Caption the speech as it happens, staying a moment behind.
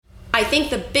I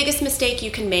think the biggest mistake you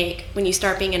can make when you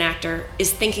start being an actor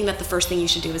is thinking that the first thing you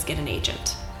should do is get an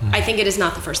agent. I think it is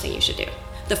not the first thing you should do.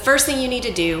 The first thing you need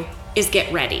to do is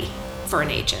get ready for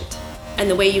an agent. And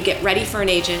the way you get ready for an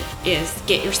agent is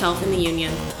get yourself in the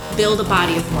union, build a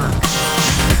body of work.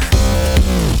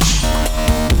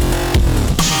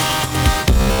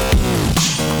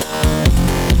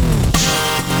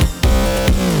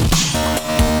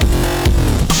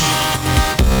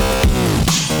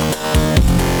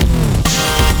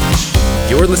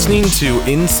 You're listening to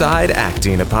Inside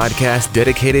Acting, a podcast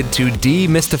dedicated to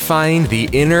demystifying the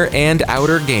inner and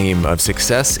outer game of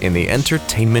success in the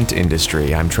entertainment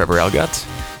industry. I'm Trevor Elgut.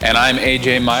 And I'm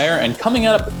AJ Meyer, and coming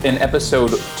up in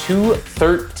episode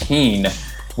 213,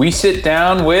 we sit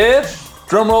down with,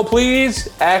 drumroll please,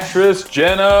 actress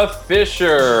Jenna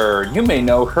Fischer. You may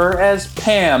know her as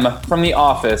Pam from The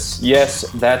Office. Yes,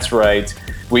 that's right.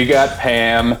 We got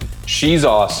Pam. She's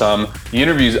awesome. The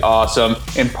interview's awesome.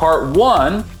 In part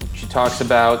one, she talks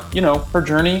about, her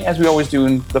journey, as we always do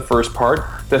in the first part,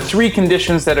 the 3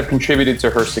 conditions that have contributed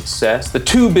to her success, the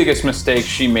 2 biggest mistakes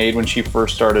she made when she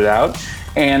first started out,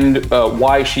 and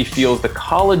why she feels the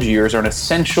college years are an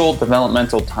essential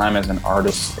developmental time as an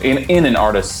artist, in an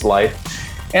artist's life,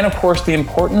 and of course the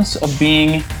importance of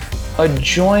being a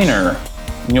joiner.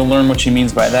 And you'll learn what she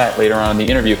means by that later on in the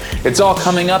interview. It's all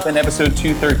coming up in episode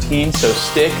 213, so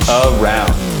stick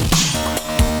around.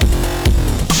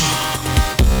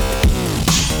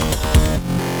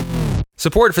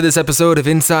 Support for this episode of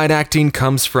Inside Acting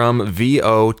comes from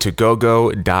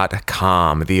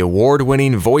VO2GoGo.com, the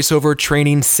award-winning voiceover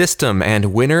training system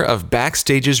and winner of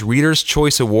Backstage's Reader's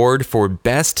Choice Award for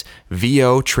Best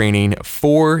VO Training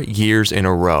 4 years in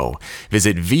a row.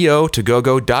 Visit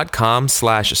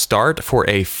VO2GoGo.com/start for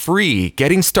a free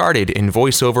Getting Started in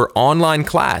Voiceover online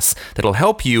class that'll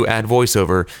help you add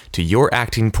voiceover to your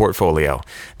acting portfolio.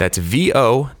 That's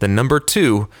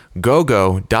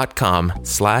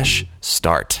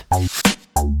VO2GoGo.com/start.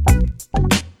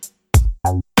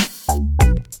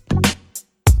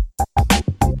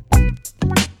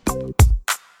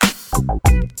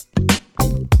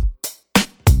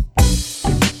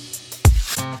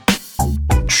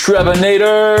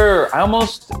 Trevinator! I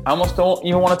almost don't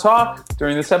even want to talk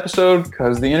during this episode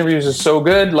because the interviews are so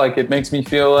good. Like, it makes me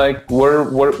feel like what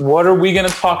are we going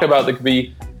to talk about that could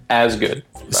be as good?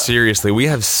 Seriously, we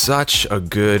have such a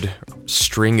good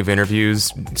string of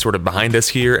interviews sort of behind us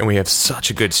here, and we have such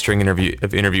a good string of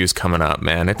interviews coming up,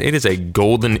 man. It is a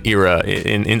golden era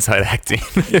in Inside Acting,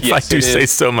 if yes, I do say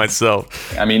so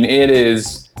myself. I mean, it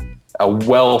is a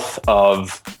wealth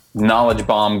of knowledge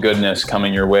bomb goodness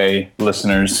coming your way,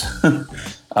 listeners.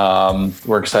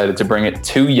 We're excited to bring it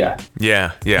to you.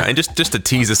 Yeah. And just to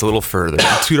tease us a little further,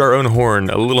 toot our own horn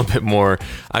a little bit more,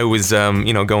 I was,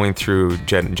 going through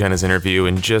Jenna's interview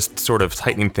and just sort of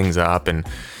tightening things up and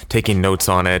taking notes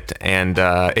on it. And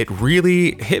it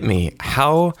really hit me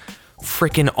how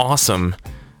freaking awesome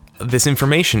this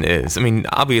information is. I mean,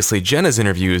 obviously Jenna's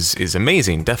interview is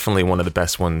amazing, definitely one of the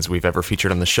best ones we've ever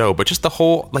featured on the show, but just the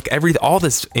whole, all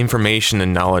this information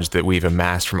and knowledge that we've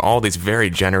amassed from all these very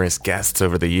generous guests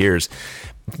over the years.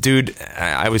 Dude,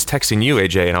 I was texting you,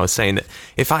 AJ, and I was saying that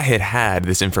if I had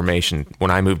this information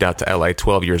when I moved out to LA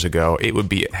 12 years ago, it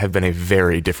would have been a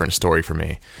very different story for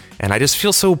me. And I just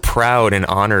feel so proud and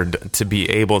honored to be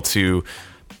able to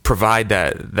provide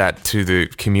that to the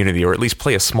community, or at least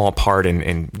play a small part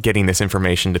in getting this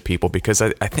information to people, because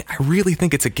I really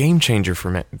think it's a game changer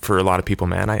for a lot of people,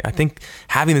 man. I think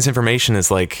having this information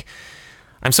is like,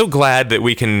 I'm so glad that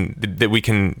we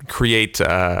can create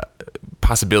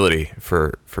possibility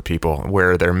for people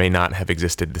where there may not have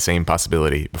existed the same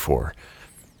possibility before.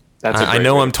 I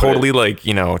know I'm totally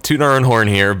tooting our own horn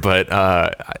here, but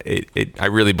I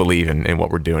really believe in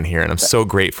what we're doing here. And I'm so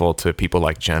grateful to people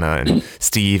like Jenna and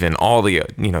Steve and all the,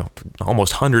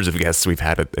 almost hundreds of guests we've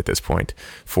had at this point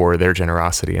for their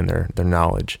generosity and their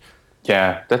knowledge.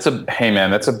 Yeah, that's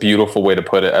a beautiful way to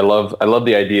put it. I love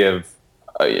the idea of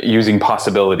using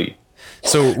possibility.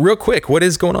 So real quick, what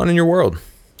is going on in your world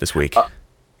this week?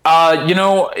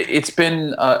 It's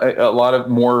been a lot of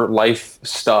more life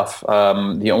stuff.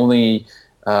 The only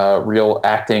real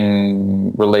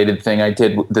acting related thing I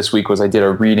did this week was I did a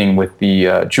reading with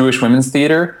the Jewish Women's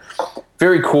Theater.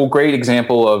 Very cool, great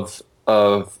example of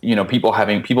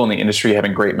people in the industry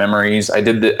having great memories. I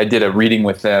did a reading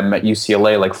with them at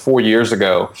UCLA like 4 years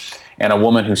ago, and a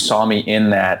woman who saw me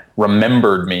in that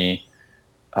remembered me.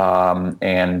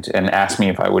 And asked me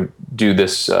if I would do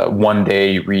this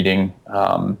one-day reading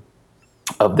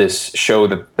this show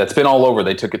that's been all over.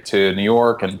 They took it to New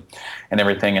York and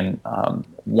everything. And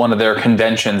one of their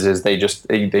conventions is they just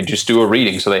do a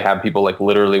reading. So they have people like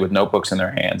literally with notebooks in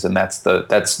their hands, and that's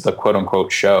the quote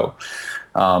unquote show.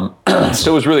 So it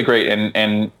was really great.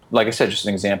 And like I said, just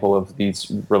an example of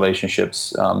these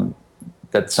relationships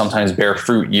that sometimes bear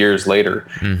fruit years later.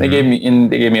 Mm-hmm. They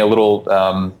gave me a little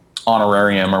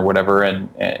honorarium or whatever, and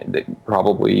it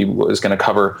probably was going to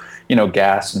cover,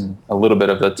 gas and a little bit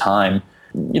of the time.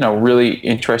 Really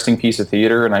interesting piece of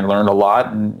theater, and I learned a lot,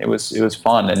 and it was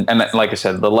fun. And like I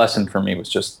said, the lesson for me was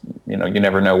just, you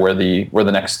never know where the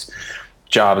next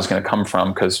job is going to come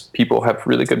from, because people have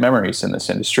really good memories in this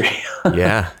industry.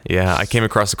 Yeah. I came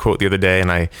across a quote the other day,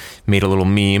 and I made a little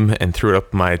meme and threw it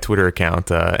up my Twitter account,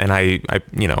 and I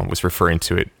was referring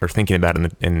to it or thinking about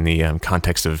it in the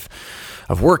context of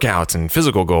workouts and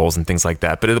physical goals and things like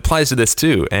that. But it applies to this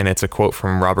too, and it's a quote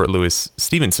from Robert Louis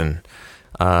Stevenson.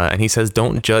 And he says,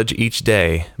 "Don't judge each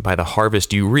day by the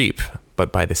harvest you reap,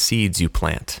 but by the seeds you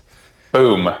plant."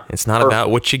 Boom. It's not about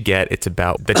what you get. It's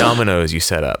about the dominoes you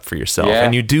set up for yourself. Yeah.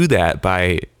 And you do that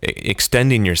by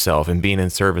extending yourself and being in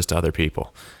service to other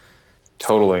people.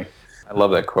 Totally. I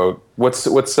love that quote.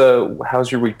 How's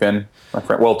your week been, my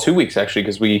friend? Well, 2 weeks actually,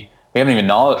 because we haven't even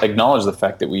acknowledged the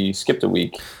fact that we skipped a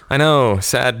week. I know.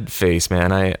 Sad face,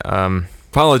 man.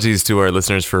 Apologies to our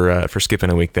listeners for skipping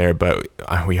a week there, but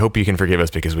we hope you can forgive us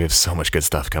because we have so much good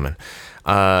stuff coming.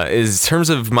 In terms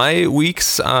of my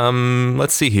weeks,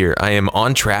 let's see here. I am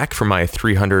on track for my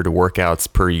 300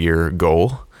 workouts per year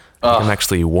goal. I'm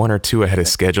actually 1 or 2 ahead of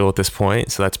schedule at this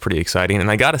point, so that's pretty exciting. And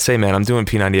I gotta say, man, I'm doing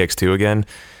P90X2 again,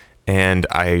 and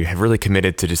I have really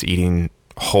committed to just eating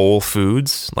whole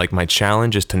foods. Like, my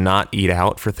challenge is to not eat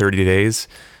out for 30 days.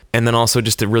 And then also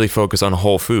just to really focus on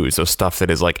whole foods, so stuff that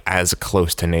is like as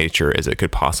close to nature as it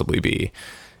could possibly be.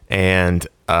 And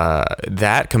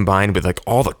that combined with like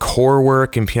all the core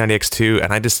work in P90X2,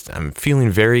 and I'm feeling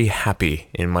very happy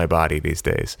in my body these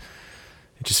days.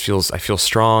 I feel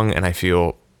strong and I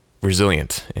feel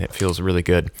resilient, and it feels really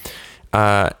good.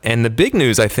 And the big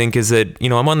news, I think, is that,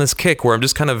 I'm on this kick where I'm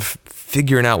just kind of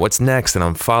figuring out what's next, and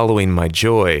I'm following my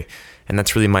joy. And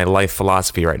that's really my life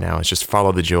philosophy right now. It's just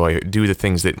follow the joy, do the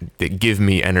things that give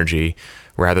me energy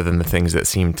rather than the things that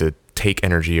seem to take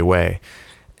energy away.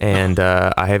 And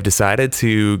I have decided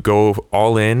to go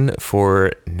all in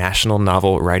for National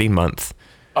Novel Writing Month.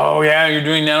 Oh yeah, you're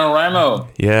doing NaNoWriMo.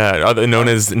 Yeah,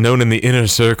 known in the inner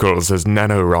circles as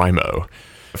NaNoWriMo.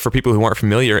 For people who aren't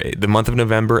familiar, the month of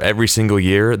November, every single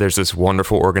year, there's this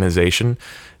wonderful organization.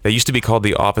 They used to be called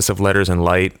the Office of Letters and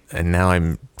Light, and now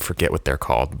I forget what they're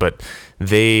called. But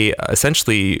they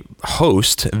essentially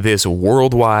host this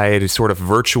worldwide sort of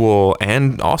virtual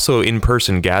and also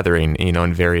in-person gathering,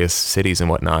 in various cities and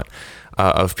whatnot,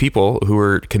 of people who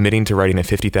are committing to writing a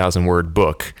 50,000-word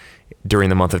book during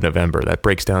the month of November. That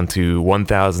breaks down to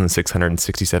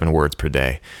 1,667 words per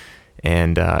day.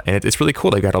 And it's really cool.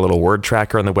 They got a little word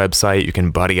tracker on the website. You can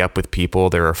buddy up with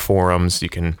people. There are forums. You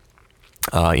can,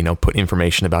 put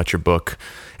information about your book.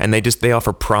 And they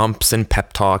offer prompts and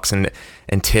pep talks and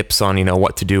tips on,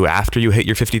 what to do after you hit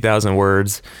your 50,000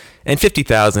 words. And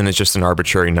 50,000 is just an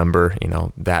arbitrary number,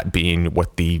 that being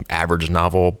what the average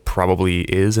novel probably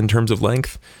is in terms of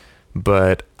length.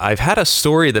 But I've had a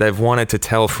story that I've wanted to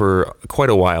tell for quite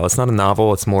a while. It's not a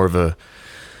novel. It's more of a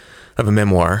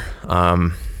memoir.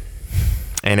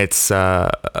 And it's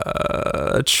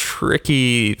a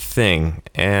tricky thing,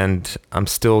 and I'm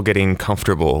still getting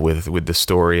comfortable with the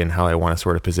story and how I want to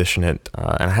sort of position it.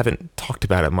 And I haven't talked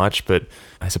about it much, but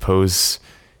I suppose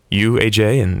you,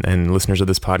 AJ, and listeners of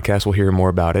this podcast will hear more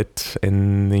about it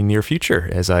in the near future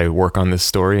as I work on this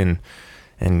story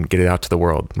and get it out to the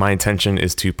world. My intention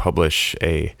is to publish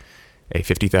a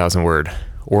 50,000 word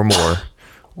or more,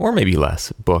 or maybe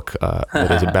less, book that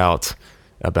is about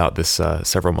this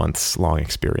several months long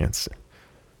experience.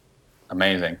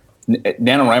 Amazing.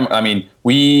 NaNoWriMo, I mean,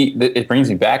 it brings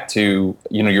me back to,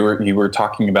 you were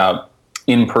talking about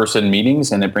in-person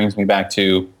meetings, and it brings me back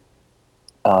to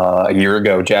a year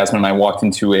ago. Jasmine and I walked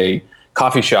into a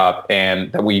coffee shop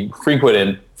and that we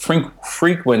frequented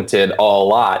a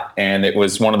lot, and it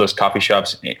was one of those coffee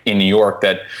shops in New York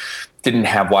that didn't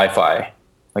have Wi-Fi.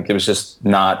 Like, it was just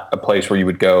not a place where you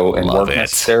would go and work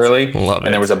necessarily. And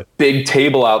there was a big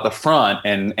table out the front,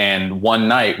 and one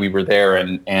night we were there,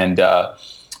 and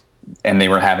they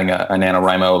were having a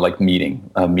NaNoWriMo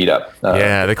meetup.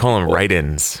 Yeah, they call them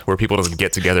write-ins, where people just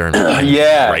get together and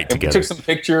write together. We took some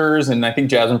pictures, and I think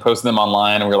Jasmine posted them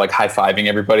online, and we were like high-fiving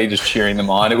everybody, just cheering them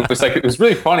on. It was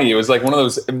really funny. It was like one of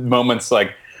those moments,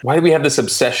 like, why do we have this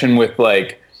obsession with,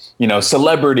 like,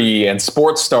 celebrity and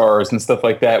sports stars and stuff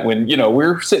like that, when,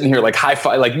 we're sitting here like high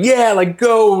five, like, yeah, like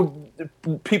go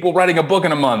people writing a book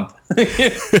in a month.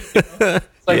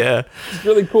 Yeah. It's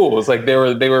really cool. It's like they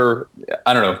were,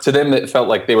 I don't know, to them it felt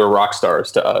like they were rock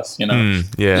stars to us,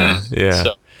 Yeah.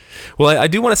 So. Well, I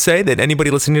do want to say that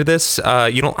anybody listening to this,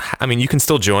 you can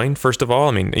still join, first of all.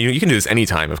 I mean, you can do this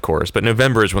anytime, of course, but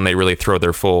November is when they really throw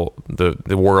their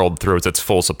the world throws its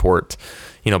full support,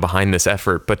 behind this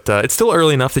effort. But it's still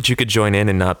early enough that you could join in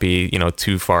and not be,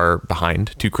 too far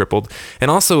behind, too crippled.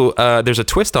 And also, there's a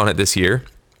twist on it this year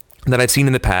that I've seen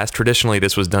in the past. Traditionally,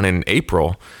 this was done in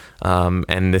April.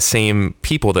 And the same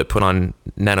people that put on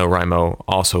NaNoWriMo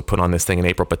also put on this thing in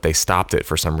April, but they stopped it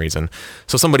for some reason.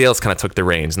 So somebody else kind of took the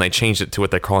reins and they changed it to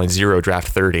what they're calling Zero Draft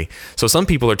 30. So some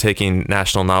people are taking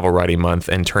National Novel Writing Month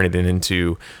and turning it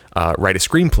into write a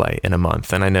screenplay in a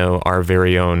month. And I know our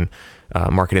very own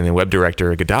marketing and web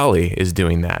director, Gadali, is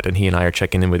doing that. And he and I are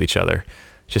checking in with each other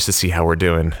just to see how we're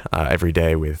doing every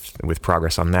day with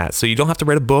progress on that. So you don't have to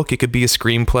write a book. It could be a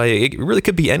screenplay. It really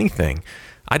could be anything.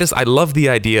 I love the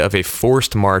idea of a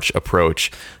forced march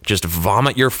approach. Just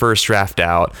vomit your first draft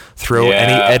out, throw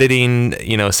any editing,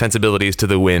 sensibilities to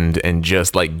the wind, and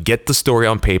just like get the story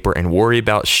on paper and worry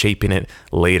about shaping it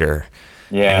later.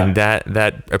 Yeah. And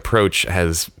that approach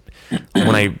has,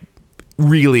 when I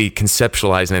really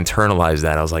conceptualized and internalized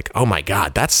that, I was like, oh my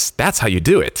God, that's how you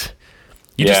do it.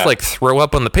 You just like throw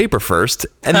up on the paper first,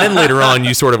 and then later on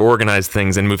you sort of organize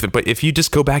things and move them. But if you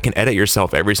just go back and edit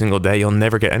yourself every single day, you'll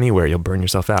never get anywhere. You'll burn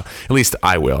yourself out. At least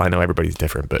I will. I know everybody's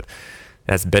different, but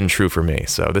that's been true for me.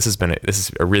 So this is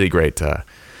a really great. We're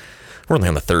only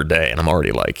on the third day, and I'm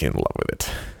already like in love with it.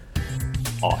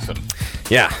 Awesome.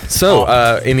 Yeah.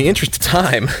 So, in the interest of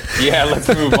time, let's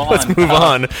move on. Let's move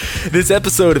on. This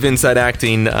episode of Inside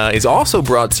Acting is also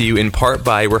brought to you in part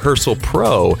by Rehearsal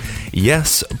Pro.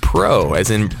 Yes, Pro, as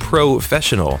in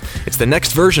professional. It's the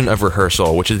next version of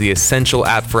Rehearsal, which is the essential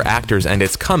app for actors, and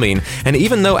it's coming. And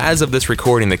even though, as of this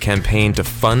recording, the campaign to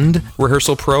fund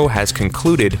Rehearsal Pro has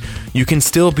concluded, you can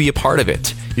still be a part of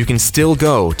it. You can still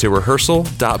go to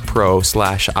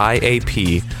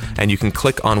rehearsal.pro/IAP, and you can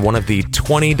click on one of the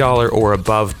 $20 or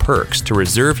above perks to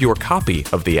reserve your copy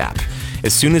of the app.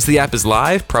 As soon as the app is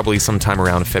live, probably sometime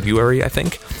around February, I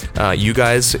think, you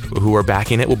guys who are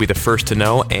backing it will be the first to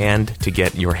know and to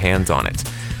get your hands on it.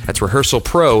 That's Rehearsal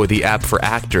Pro, the app for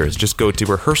actors. Just go to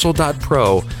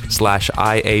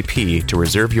rehearsal.pro/IAP to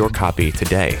reserve your copy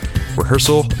today.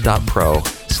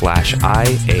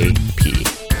 rehearsal.pro/IAP.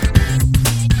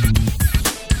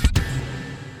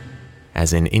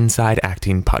 As an Inside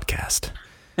Acting podcast.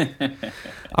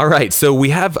 All right, so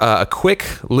we have a quick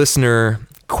listener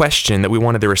question that we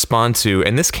wanted to respond to,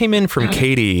 and this came in from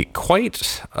Katie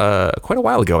quite a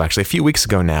while ago, actually, a few weeks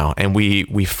ago now, and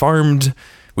we farmed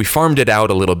it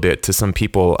out a little bit to some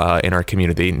people in our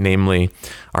community, namely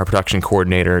our production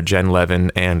coordinator Jen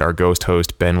Levin and our ghost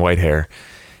host Ben Whitehair,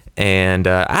 and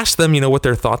asked them, what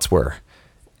their thoughts were.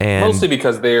 And mostly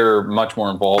because they're much more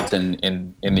involved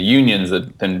in the unions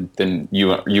than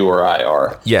you or I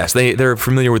are. Yes, they're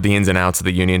familiar with the ins and outs of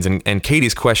the unions, and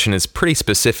Katie's question is pretty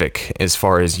specific as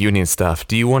far as union stuff.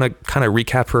 Do you want to kind of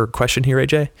recap her question here,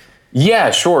 AJ?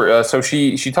 Yeah, sure. So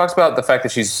she talks about the fact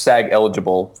that she's SAG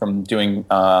eligible from doing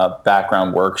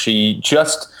background work. She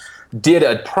just did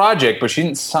a project, but she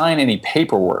didn't sign any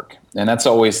paperwork. And that's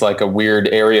always like a weird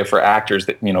area for actors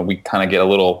that, we kind of get a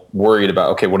little worried about,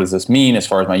 okay, what does this mean as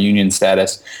far as my union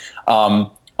status? On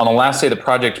the last day of the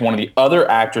project, one of the other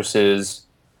actresses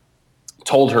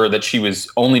told her that she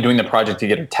was only doing the project to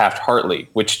get her Taft-Hartley,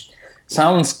 which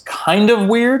sounds kind of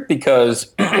weird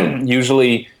because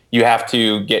usually you have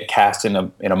to get cast in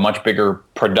a much bigger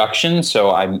production.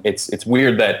 So it's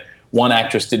weird that one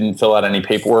actress didn't fill out any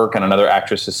paperwork and another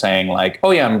actress is saying like,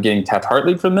 oh yeah, I'm getting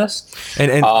Taft-Hartley from this.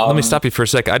 And let me stop you for a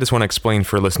sec. I just want to explain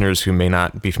for listeners who may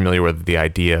not be familiar with the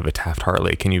idea of a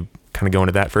Taft-Hartley. Can you kind of go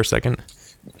into that for a second?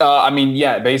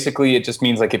 Basically it just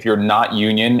means like if you're not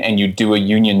union and you do a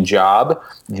union job,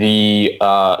 there's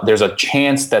a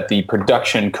chance that the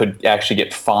production could actually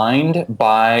get fined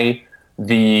by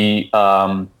the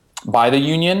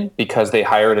union because they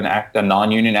hired a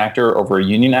non-union actor over a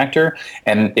union actor,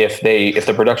 and if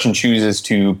the production chooses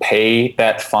to pay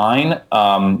that fine,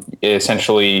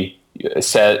 essentially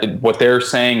what they're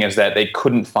saying is that they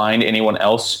couldn't find anyone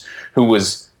else who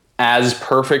was as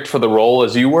perfect for the role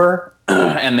as you were,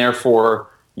 and therefore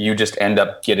you just end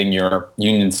up getting your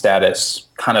union status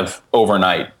kind of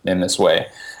overnight in this way.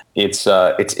 It's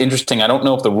interesting. I don't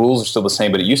know if the rules are still the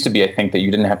same, but it used to be, I think, that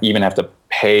you didn't even have to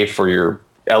pay for your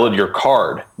your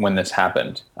card when this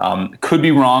happened. Could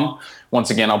be wrong. Once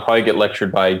again, I'll probably get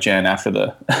lectured by Jen after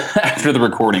the after the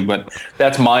recording, but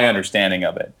that's my understanding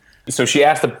of it. So she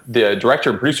asked the director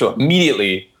and producer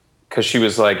immediately, because she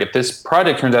was like, if this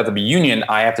project turns out to be union,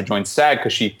 I have to join SAG,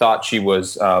 because she thought she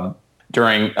was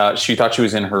she thought she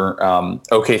was in her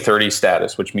OK30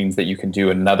 status, which means that you can do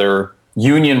another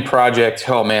union project.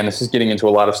 Oh man, this is getting into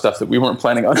a lot of stuff that we weren't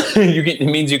planning on. It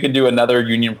means you can do another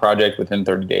union project within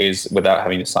 30 days without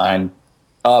having to sign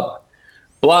up.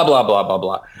 Blah blah blah blah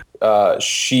blah.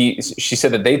 She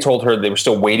said that they told her they were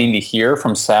still waiting to hear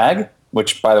from SAG,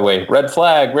 which, by the way, red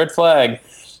flag.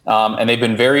 And they've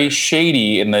been very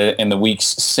shady in the weeks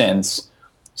since.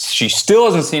 She still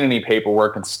hasn't seen any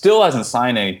paperwork and still hasn't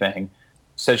signed anything.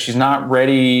 Said she's not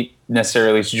ready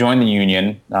necessarily to join the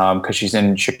union because she's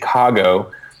in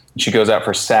Chicago. She goes out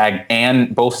for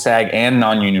both SAG and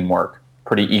non-union work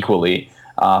pretty equally.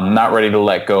 Not ready to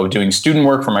let go of doing student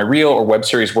work for my real or web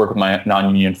series work with my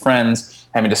non-union friends.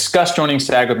 Having discussed joining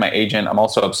SAG with my agent, I'm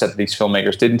also upset that these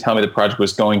filmmakers didn't tell me the project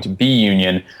was going to be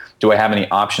union. Do I have any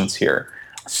options here?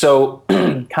 So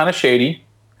kind of shady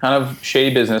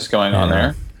business going on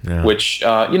there. Yeah. Which,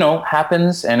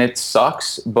 happens and it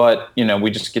sucks, but,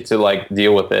 we just get to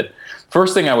deal with it.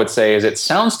 First thing I would say is it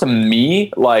sounds to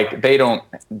me like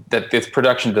that this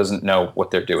production doesn't know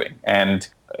what they're doing. And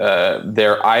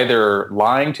they're either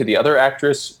lying to the other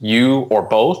actress, you, or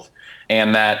both,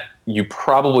 and that you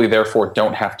probably therefore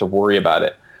don't have to worry about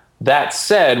it. That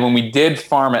said, when we did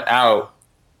farm it out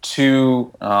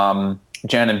to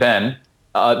Jen and Ben,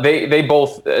 they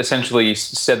both essentially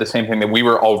said the same thing that we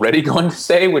were already going to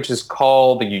say, which is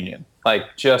call the union.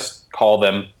 Just call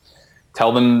them,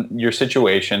 tell them your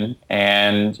situation.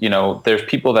 And, there's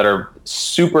people that are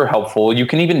super helpful. You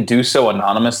can even do so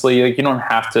anonymously. You don't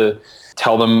have to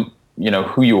tell them,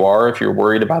 who you are if you're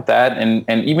worried about that.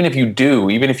 And even if you do,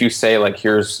 even if you say,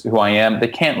 here's who I am, they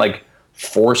can't,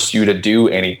 force you to do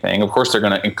anything. Of course, they're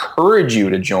going to encourage you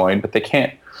to join, but they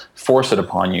can't force it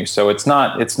upon you. So it's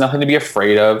nothing to be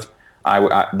afraid of.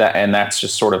 And that's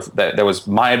just sort of that was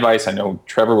my advice. I know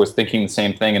Trevor was thinking the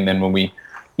same thing. And then when we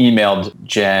emailed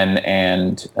Jen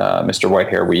and Mr.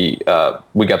 Whitehair, we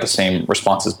got the same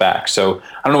responses back. So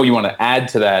I don't know what you want to add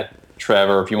to that,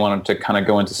 Trevor, if you wanted to kind of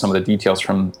go into some of the details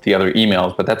from the other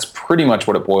emails, but that's pretty much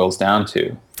what it boils down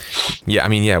to.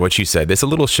 Yeah, what you said, it's a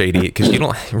little shady because you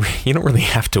don't really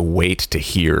have to wait to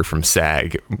hear from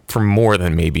SAG for more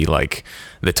than maybe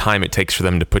the time it takes for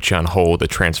them to put you on hold to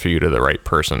transfer you to the right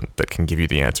person that can give you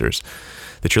the answers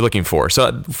that you're looking for.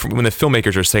 So when the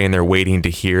filmmakers are saying they're waiting to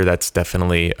hear, that's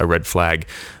definitely a red flag.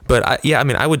 But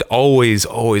I would always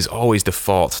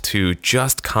default to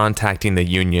just contacting the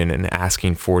union and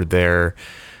asking for their,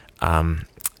 not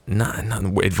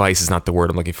advice is not the word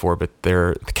I'm looking for, but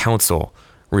their counsel,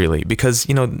 really. Because,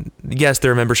 yes,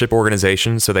 they're a membership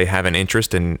organization, so they have an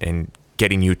interest in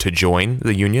getting you to join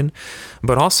the union,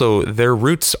 but also their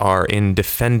roots are in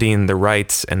defending the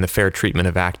rights and the fair treatment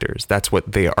of actors. That's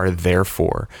what they are there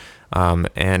for.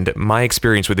 And my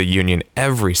experience with the union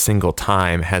every single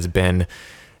time has been,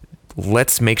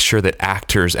 let's make sure that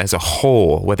actors as a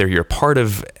whole, whether you're part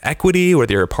of Equity,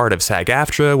 whether you're a part of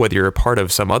SAG-AFTRA, whether you're a part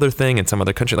of some other thing in some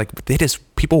other country,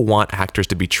 people want actors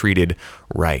to be treated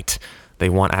right. They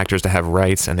want actors to have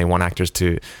rights, and they want actors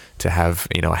to have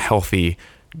a healthy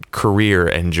career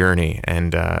and journey,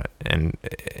 and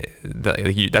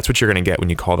that's what you're going to get when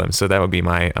you call them. So that would be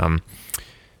my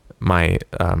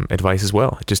advice as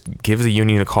well. Just give the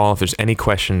union a call if there's any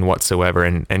question whatsoever.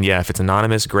 And if it's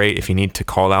anonymous, great. If you need to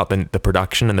call out the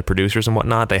production and the producers and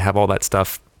whatnot, they have all that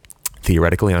stuff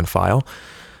theoretically on file,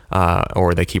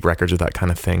 or they keep records of that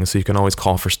kind of thing. So you can always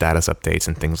call for status updates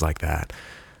and things like that.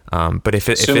 But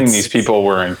assuming these people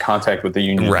were in contact with the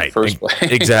union in the first place.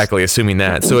 Exactly, assuming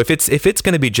that. So if it's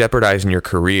going to be jeopardizing your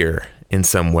career in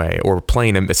some way, or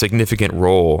playing a significant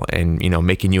role and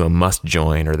making you a must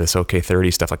join, or this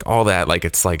OK30 stuff, all that,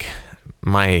 it's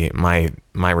my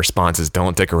response is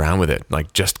don't dick around with it.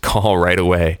 Just call right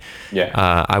away.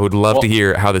 Yeah. I would love to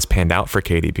hear how this panned out for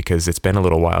Katie, because it's been a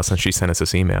little while since she sent us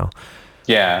this email.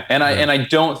 Yeah, and I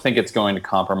don't think it's going to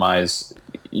compromise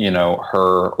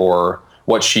her or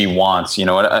what she wants.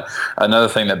 Another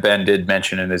thing that Ben did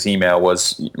mention in his email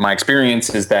was, my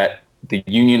experience is that the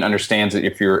union understands that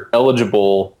if you're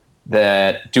eligible,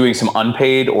 that doing some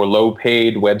unpaid or low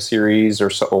paid web series or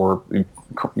short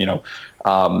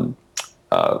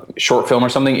film or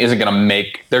something isn't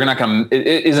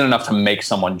enough to make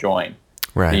someone join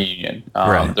the union.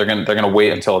 They're going to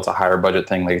wait until it's a higher budget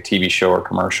thing, like a TV show or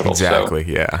commercial.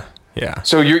 Exactly. So, yeah.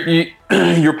 So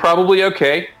you're probably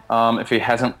okay if it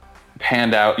hasn't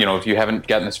panned out, if you haven't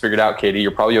gotten this figured out, Katie,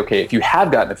 you're probably okay. If you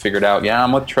have gotten it figured out, yeah,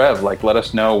 I'm with Trev. Like, let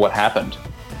us know what happened.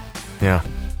 Yeah.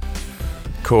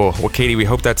 Cool. Well, Katie, we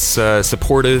hope that's a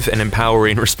supportive and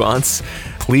empowering response.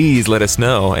 Please let us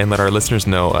know and let our listeners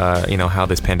know, how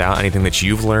this panned out, anything that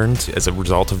you've learned as a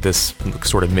result of this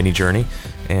sort of mini journey.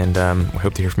 And we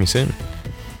hope to hear from you soon.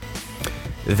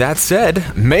 That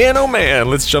said, man, oh man,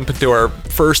 let's jump into our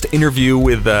first interview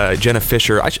with Jenna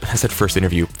Fischer. I said first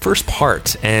interview, first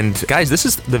part. And guys, this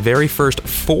is the very first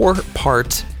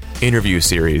 4-part interview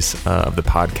series of the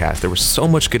podcast. There was so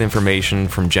much good information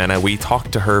from Jenna. We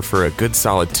talked to her for a good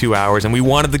solid 2 hours, and we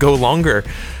wanted to go longer,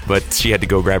 but she had to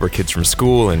go grab her kids from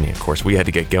school, and of course we had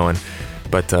to get going.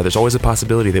 But there's always a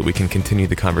possibility that we can continue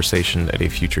the conversation at a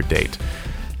future date.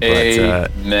 But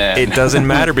it doesn't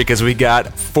matter because we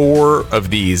got 4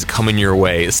 of these coming your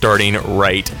way starting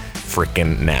right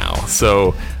freaking now.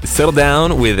 So settle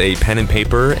down with a pen and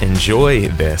paper, enjoy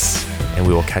this, and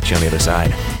we will catch you on the other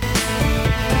side.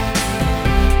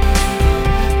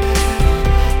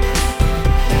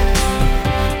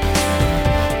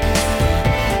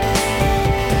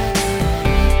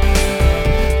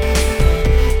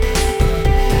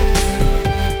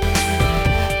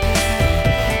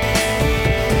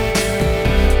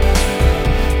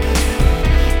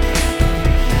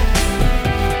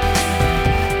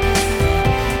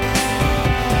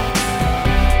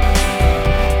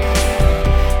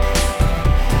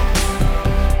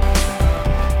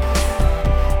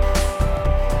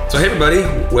 Hey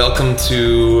everybody, welcome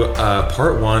to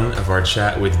part 1 of our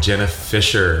chat with Jenna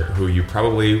Fischer, who you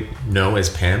probably know as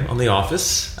Pam on The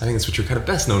Office. I think that's what you're kind of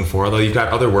best known for, although you've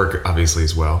got other work obviously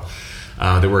as well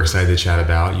that we're excited to chat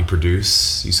about. You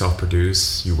produce, you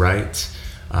self-produce, you write,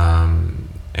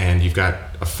 and you've got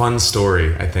a fun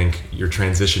story, I think, your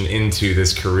transition into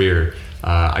this career.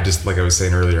 Like I was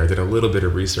saying earlier, I did a little bit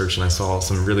of research and I saw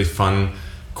some really fun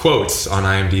quotes on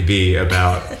IMDb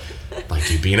about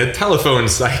like you being a telephone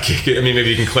psychic. I mean, maybe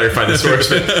you can clarify the source,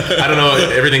 but I don't know.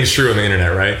 Everything's true on the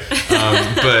internet, right?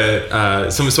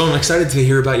 So I'm excited to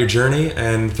hear about your journey,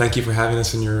 and thank you for having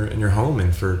us in your home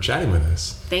and for chatting with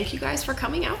us. Thank you guys for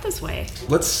coming out this way.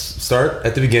 Let's start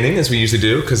at the beginning, as we usually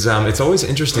do, because it's always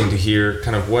interesting to hear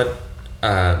kind of what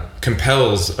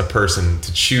compels a person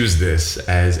to choose this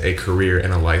as a career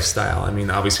and a lifestyle. I mean,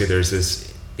 obviously there's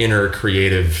this inner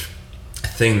creative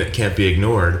thing that can't be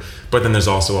ignored, but then there's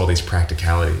also all these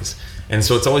practicalities. And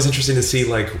so it's always interesting to see,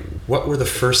 like, what were the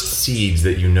first seeds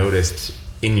that you noticed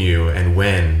in you, and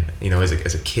when,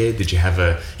 as a kid, did you have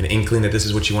an inkling that this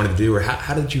is what you wanted to do, or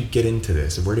how did you get into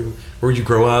this? Where did you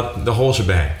grow up? The whole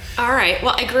shebang. All right.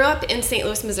 Well, I grew up in St.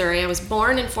 Louis, Missouri. I was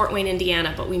born in Fort Wayne,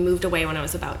 Indiana, but we moved away when I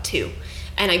was about 2.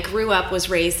 And I was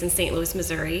raised in St. Louis,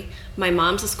 Missouri. My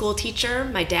mom's a school teacher.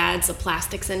 My dad's a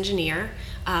plastics engineer.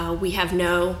 We have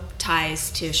no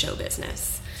ties to show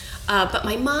business. But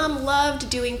my mom loved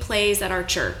doing plays at our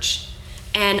church.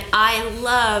 And I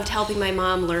loved helping my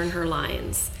mom learn her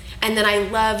lines. And then I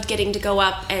loved getting to go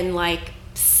up and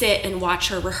sit and watch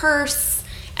her rehearse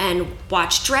and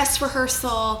watch dress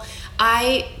rehearsal.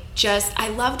 I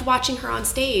loved watching her on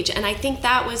stage. And I think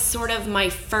that was sort of my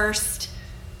first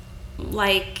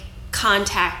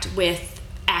contact with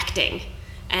acting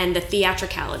and the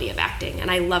theatricality of acting. And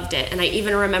I loved it. And I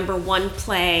even remember one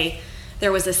play,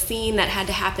 there was a scene that had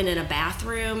to happen in a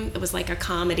bathroom. It was like a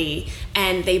comedy,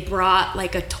 and they brought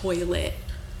a toilet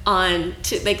on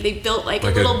to they built a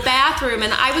little bathroom,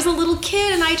 and I was a little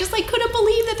kid, and I just couldn't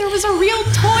believe that there was a real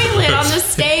toilet on the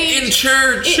stage in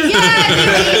church.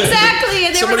 Exactly.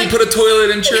 And somebody put a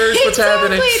toilet in church. What's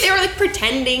happening? They were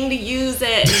pretending to use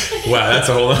it. Wow, that's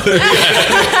a whole other.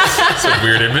 That's a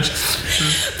weird image.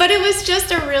 But it was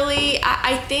just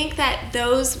I think that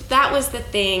was the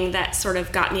thing that sort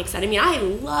of got me excited. I mean, I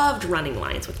loved running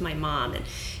lines with my mom, and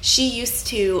she used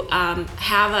to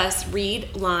have us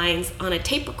read lines on a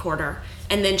tape recorder,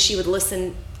 and then she would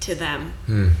listen to them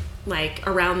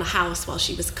around the house while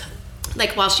she was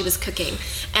cooking.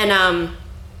 And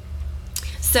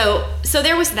so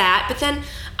there was that. But then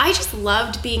I just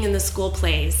loved being in the school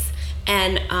plays,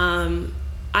 and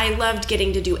I loved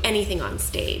getting to do anything on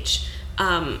stage.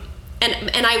 And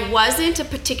I wasn't a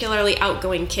particularly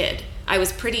outgoing kid. I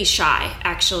was pretty shy,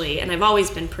 actually, and I've always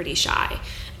been pretty shy.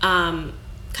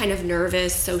 Kind of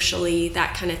nervous socially,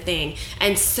 that kind of thing.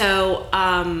 And so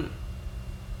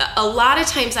a lot of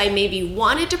times I maybe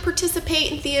wanted to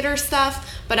participate in theater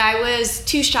stuff, but I was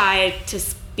too shy to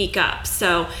speak up.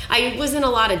 So I was in a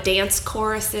lot of dance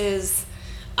choruses.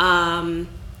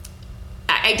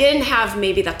 I didn't have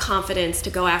maybe the confidence to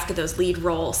go after those lead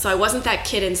roles. So I wasn't that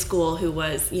kid in school who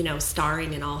was,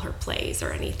 starring in all her plays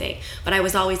or anything. But I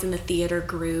was always in the theater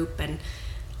group, and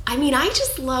I mean, I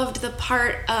just loved the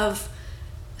part of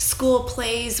school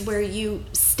plays where you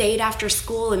stayed after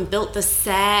school and built the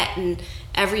set and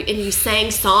you sang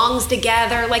songs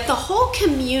together. Like the whole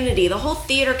community, the whole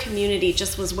theater community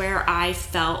just was where I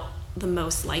felt the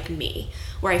most like me,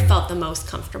 where I felt the most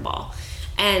comfortable.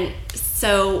 And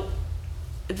so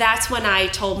that's when I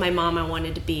told my mom I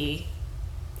wanted to be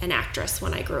an actress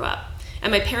when I grew up.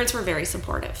 And my parents were very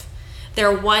supportive.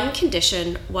 Their one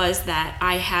condition was that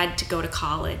I had to go to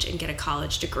college and get a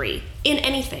college degree in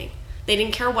anything. They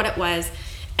didn't care what it was.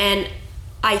 And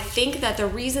I think that the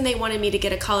reason they wanted me to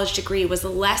get a college degree was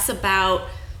less about,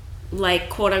 like,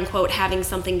 quote unquote, having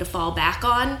something to fall back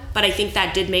on, but I think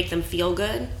that did make them feel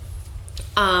good.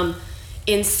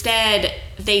 Instead,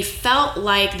 they felt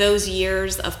like those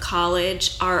years of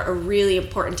college are a really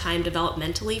important time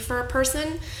developmentally for a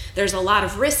person. There's a lot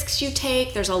of risks you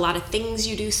take, there's a lot of things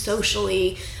you do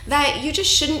socially that you just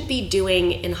shouldn't be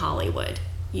doing in Hollywood.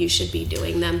 You should be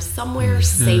doing them somewhere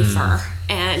safer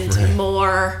and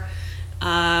more,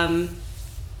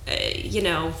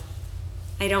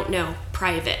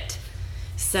 private.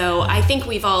 So I think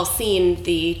we've all seen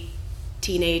the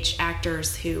teenage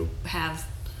actors who have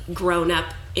grown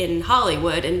up in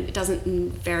Hollywood, and it doesn't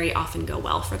very often go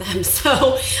well for them.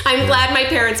 So I'm glad my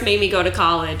parents made me go to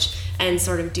college and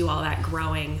sort of do all that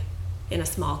growing in a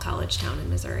small college town in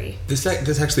Missouri. This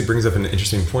actually brings up an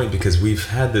interesting point, because we've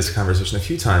had this conversation a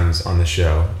few times on the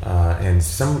show, and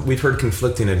we've heard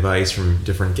conflicting advice from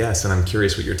different guests, and I'm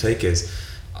curious what your take is.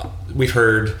 We've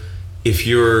heard, if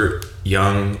you're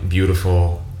young,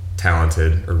 beautiful,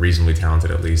 talented, or reasonably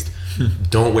talented at least,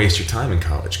 don't waste your time in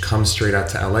college. Come straight out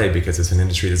to LA, because it's an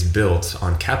industry that's built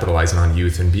on capitalizing on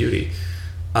youth and beauty.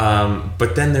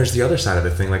 But then there's the other side of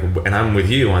the thing, like, and I'm with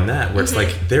you on that, where it's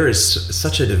like there is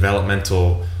such a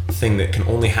developmental thing that can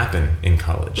only happen in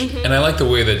college. And I like the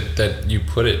way that you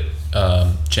put it,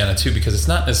 Jenna, too, because it's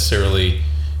not necessarily.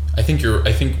 I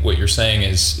think what you're saying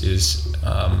is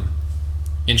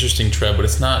interesting, Trev, but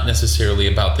it's not necessarily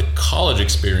about the college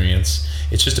experience.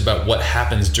 It's just about what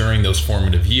happens during those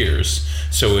formative years.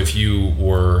 So if you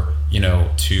were,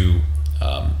 to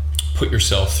put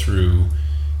yourself through,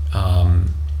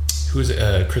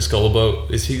 Chris Gullibo,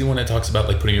 is he the one that talks about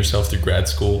like putting yourself through grad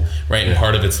school, right? And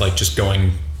part of it's like just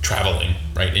traveling,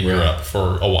 right, in Europe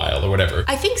for a while or whatever.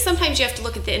 I think sometimes you have to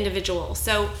look at the individual.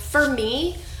 So for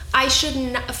me,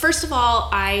 first of all,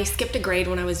 I skipped a grade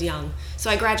when I was young. So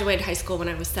I graduated high school when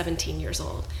I was 17 years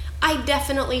old. I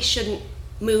definitely shouldn't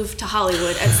move to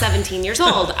Hollywood at 17 years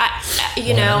old. I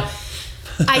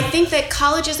think that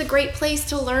college is a great place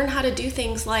to learn how to do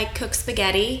things like cook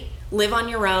spaghetti, live on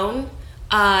your own,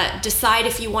 decide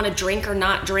if you want to drink or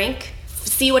not drink,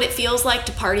 see what it feels like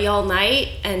to party all night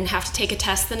and have to take a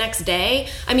test the next day.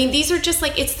 I mean, these are just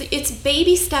like, it's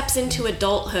baby steps into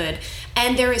adulthood.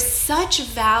 And there is such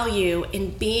value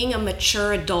in being a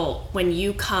mature adult when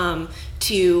you come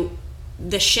to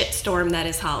the shitstorm that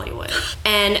is Hollywood.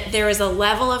 And there is a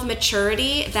level of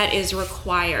maturity that is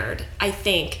required, I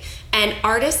think. And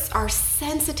artists are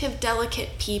sensitive,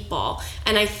 delicate people.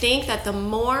 And I think that the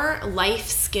more life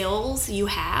skills you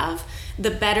have, the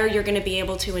better you're going to be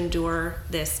able to endure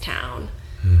this town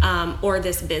or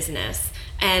this business.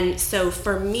 And so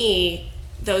for me,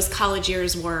 those college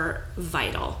years were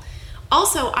vital.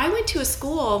 Also, I went to a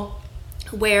school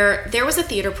where there was a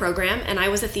theater program, and I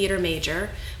was a theater major,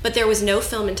 but there was no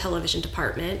film and television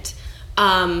department.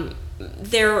 It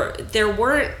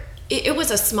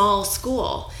was a small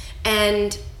school,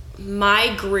 and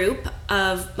my group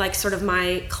of, like, sort of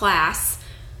my class,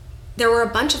 there were a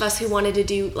bunch of us who wanted to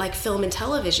do like film and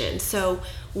television. So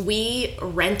we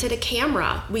rented a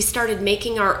camera. We started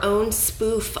making our own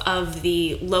spoof of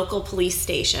the local police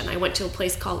station. I went to a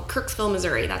place called Kirksville,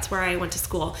 Missouri. That's where I went to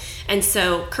school. And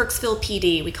so Kirksville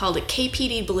PD, we called it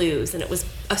KPD Blues, and it was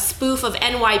a spoof of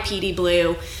NYPD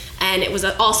Blue, and it was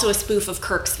also a spoof of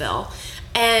Kirksville.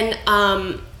 And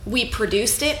we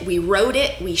produced it, we wrote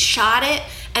it, we shot it,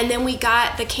 and then we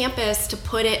got the campus to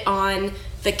put it on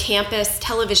the campus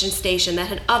television station that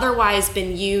had otherwise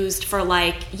been used for,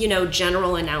 like,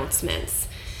 general announcements.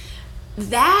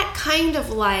 That kind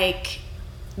of like,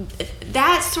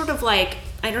 that sort of like,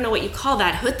 I don't know what you call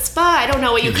that, chutzpah? I don't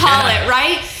know what you call it,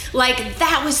 right? Like,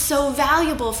 that was so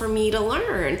valuable for me to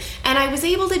learn. And I was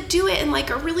able to do it in like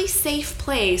a really safe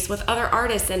place with other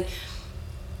artists. And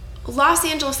Los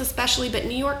Angeles especially, but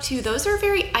New York too, those are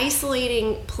very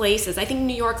isolating places. I think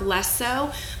New York less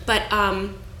so, but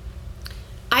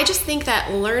I just think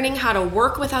that learning how to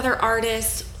work with other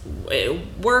artists,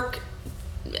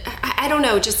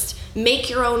 just make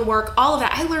your own work, all of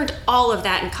that. I learned all of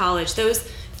that in college. Those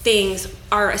things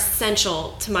are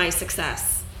essential to my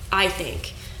success, I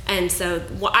think. And so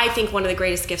I think one of the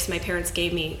greatest gifts my parents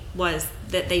gave me was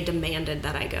that they demanded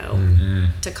that I go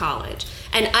to college.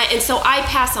 And so I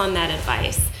pass on that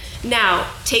advice. Now,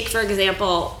 take, for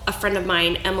example, a friend of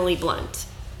mine, Emily Blunt.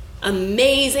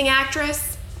 Amazing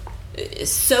actress,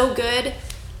 so good.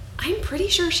 I'm pretty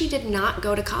sure she did not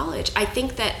go to college. I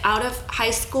think that out of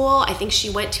high school, I think she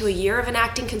went to a year of an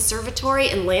acting conservatory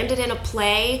and landed in a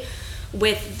play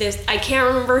with this, I can't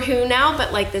remember who now,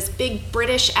 but like this big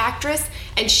British actress,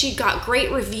 and she got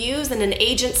great reviews and an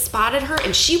agent spotted her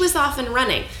and she was off and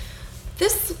running.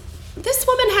 This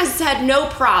woman has had no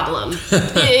problem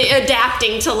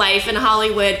adapting to life in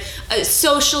Hollywood,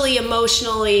 socially,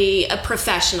 emotionally,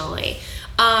 professionally.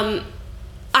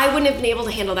 I wouldn't have been able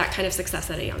to handle that kind of success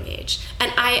at a young age.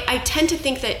 And I tend to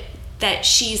think that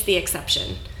she's the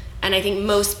exception. And I think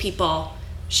most people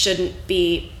shouldn't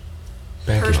be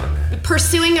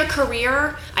pursuing a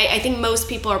career. I think most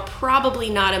people are probably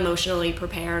not emotionally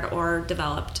prepared or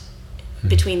developed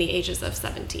between the ages of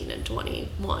 17 and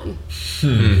 21.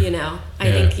 You know,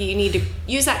 I think you need to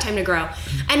use that time to grow.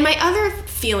 And my other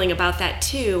feeling about that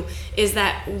too is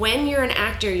that when you're an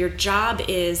actor, your job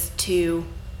is to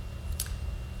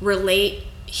relate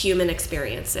human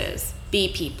experiences, be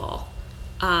people.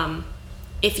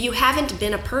 If you haven't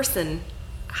been a person,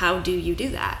 how do you do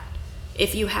that?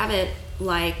 If you haven't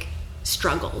like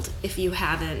struggled, if you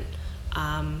haven't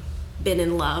been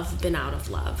in love, been out of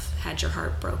love, had your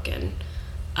heart broken,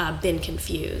 been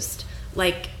confused,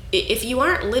 like if you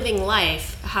aren't living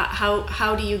life,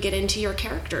 how do you get into your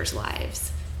characters'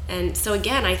 lives? And so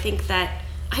again, I think that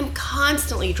I'm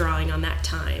constantly drawing on that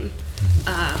time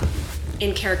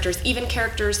in characters, even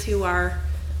characters who are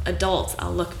adults.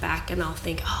 I'll look back and I'll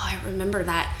think, oh, I remember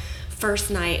that first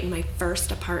night in my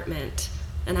first apartment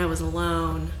and I was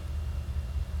alone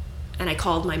and I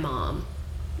called my mom,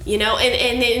 you know,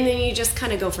 and then you just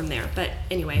kind of go from there. But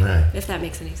anyway, if that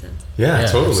makes any sense. Yeah,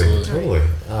 totally.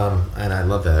 And I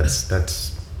love that.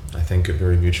 That's I think a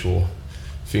very mutual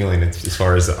feeling as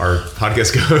far as our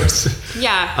podcast goes.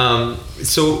 Yeah.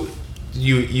 So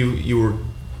you were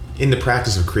in the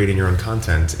practice of creating your own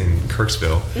content in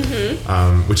Kirksville,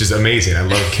 which is amazing. I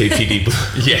love KPD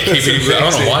Blue. Yeah, KPD Blue. I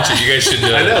want to watch it. You guys should.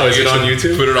 I know. Is it on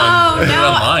YouTube? Put it on. Oh no!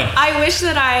 Online. I wish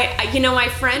that my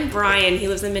friend Brian, he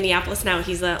lives in Minneapolis now.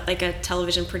 He's a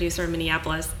television producer in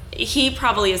Minneapolis. He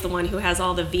probably is the one who has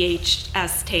all the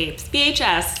VHS tapes.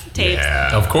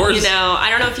 Yeah, of course. You know, I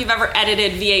don't know if you've ever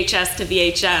edited VHS to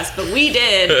VHS, but we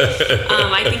did.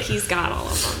 I think he's got all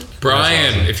of them.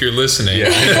 Brian, awesome. If you're listening.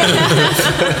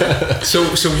 Yeah.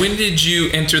 So when did you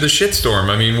enter the shitstorm?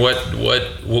 I mean, what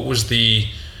was the?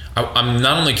 I'm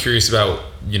not only curious about,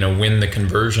 you know, when the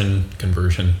conversion.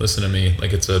 Listen to me,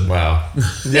 like it's a wow,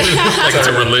 like it's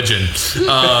a religion.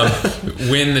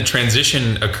 When the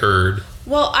transition occurred.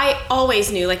 Well, I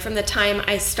always knew, like from the time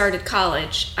I started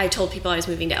college, I told people I was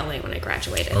moving to LA when I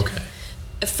graduated. Okay.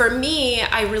 For me,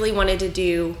 I really wanted to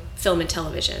do film and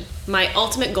television. My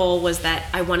ultimate goal was that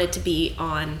I wanted to be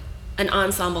on an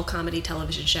ensemble comedy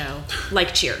television show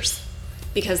like Cheers,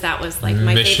 because that was like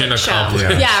my favorite show.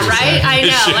 Yeah, right? I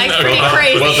know, like pretty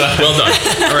crazy. Well done.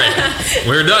 All right,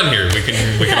 we're done here. We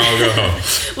can all go home.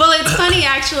 Well, it's funny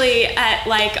actually, at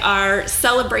like our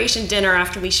celebration dinner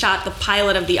after we shot the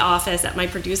pilot of The Office at my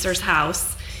producer's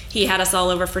house. He had us all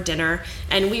over for dinner,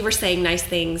 and we were saying nice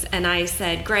things. And I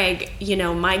said, Greg, you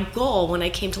know, my goal when I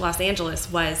came to Los Angeles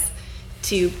was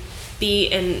to be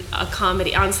in a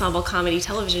ensemble comedy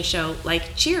television show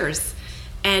like Cheers.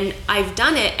 And I've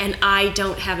done it, and I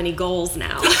don't have any goals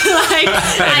now. I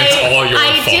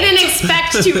didn't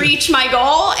expect to reach my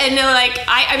goal, and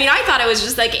I thought I was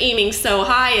just like aiming so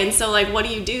high, and so like, what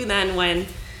do you do then when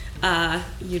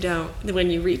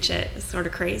you reach it? It's sort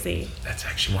of crazy. That's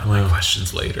actually one of my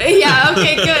questions later. Yeah,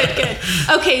 okay, good.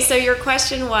 Okay, so your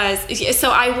question was, so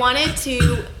I wanted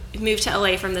to move to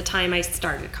LA from the time I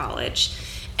started college,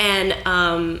 and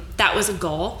that was a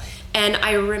goal. And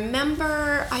I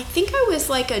remember, I think I was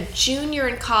like a junior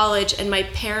in college, and my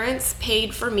parents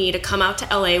paid for me to come out to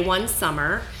LA one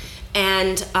summer.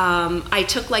 And I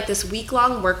took like this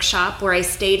week-long workshop where I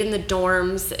stayed in the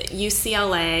dorms at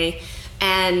UCLA.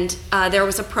 And there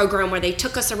was a program where they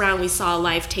took us around. We saw a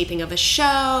live taping of a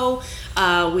show.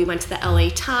 We went to the LA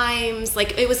Times.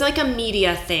 Like, it was like a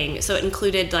media thing. So it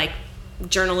included like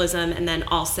journalism and then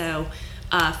also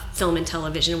film and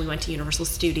television. We went to Universal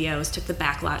Studios, took the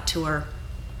backlot tour.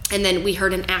 And then we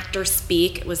heard an actor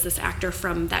speak. It was this actor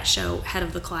from that show, Head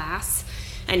of the Class.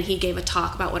 And he gave a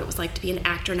talk about what it was like to be an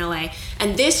actor in LA.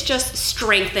 And this just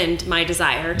strengthened my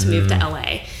desire to move to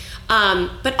LA.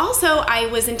 But also, I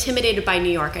was intimidated by New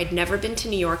York. I'd never been to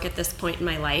New York at this point in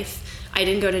my life. I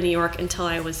didn't go to New York until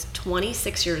I was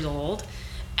 26 years old.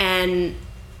 And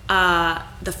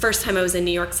the first time I was in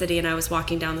New York City and I was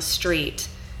walking down the street,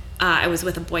 I was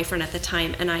with a boyfriend at the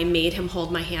time, and I made him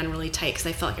hold my hand really tight because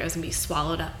I felt like I was going to be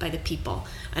swallowed up by the people.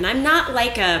 And I'm not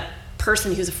like a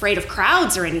person who's afraid of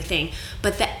crowds or anything,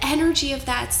 but the energy of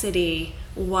that city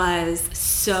was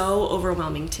so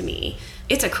overwhelming to me.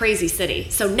 It's a crazy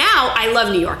city. So now I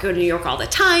love New York. I go to New York all the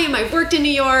time. I've worked in New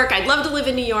York. I'd love to live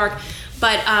in New York.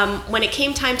 But when it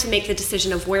came time to make the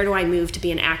decision of where do I move to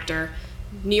be an actor,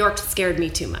 New York scared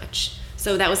me too much.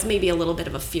 So that was maybe a little bit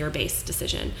of a fear-based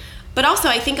decision. But also,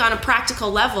 I think on a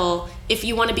practical level, if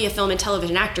you want to be a film and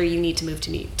television actor, you need to move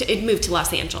to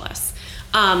Los Angeles.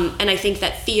 And I think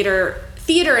that theater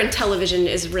and television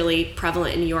is really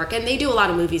prevalent in New York, and they do a lot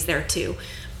of movies there too.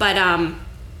 But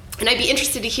and I'd be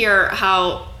interested to hear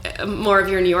how more of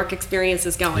your New York experience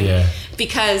is going,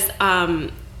 because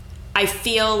I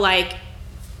feel like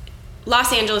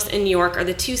Los Angeles and New York are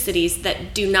the two cities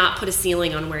that do not put a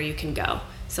ceiling on where you can go.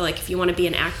 So like if you want to be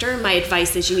an actor, my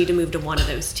advice is you need to move to one of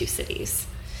those two cities.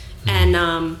 And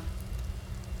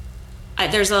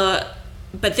there's a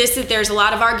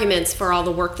lot of arguments for all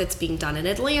the work that's being done in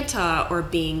Atlanta or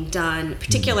being done,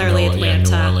 particularly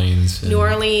Atlanta, New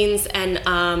Orleans,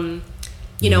 and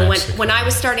you know, when I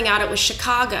was starting out, it was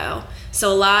Chicago.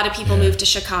 So a lot of people moved to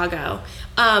Chicago.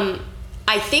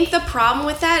 I think the problem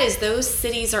with that is those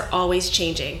cities are always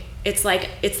changing. It's like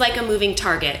a moving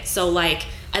target. So like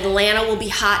Atlanta will be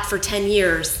hot for 10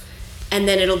 years, and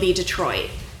then it'll be Detroit,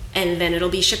 and then it'll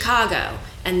be Chicago,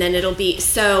 and then it'll be,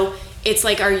 so it's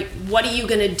like, what are you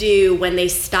going to do when they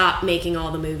stop making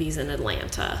all the movies in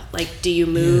Atlanta? Like, do you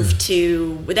move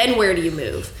then where do you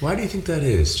move? Why do you think that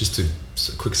is? Just a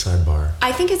quick sidebar.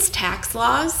 I think it's tax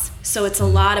laws. So it's a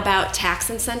lot about tax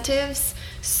incentives.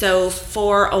 So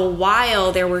for a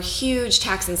while, there were huge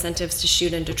tax incentives to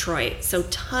shoot in Detroit. So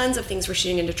tons of things were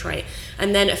shooting in Detroit.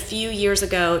 And then a few years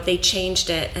ago, they changed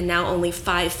it, and now only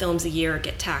 5 films a year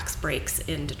get tax breaks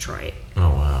in Detroit. Oh,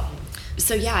 wow.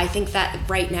 So yeah, I think that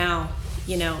right now,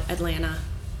 you know, Atlanta.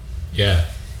 Yeah.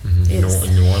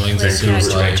 Mm-hmm. New Orleans,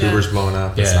 Vancouver's blowing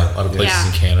up. Yeah, a lot of places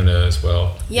in Canada as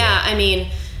well. Yeah, I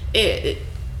mean, it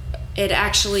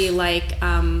actually, like,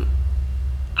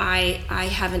 I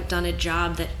haven't done a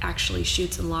job that actually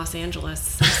shoots in Los Angeles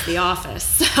since The Office.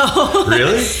 So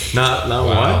really? Not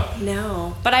one?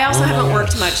 No, but I also haven't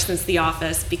worked much since The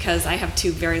Office because I have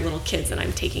 2 very little kids and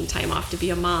I'm taking time off to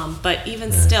be a mom. But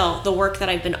even still, the work that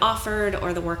I've been offered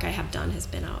or the work I have done has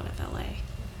been out of LA.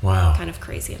 Wow. Kind of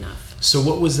crazy enough. So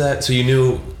what was that? So you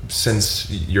knew since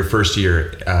your first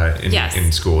year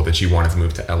in school that you wanted to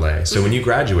move to LA. So when you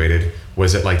graduated,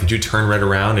 was it like, did you turn right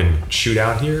around and shoot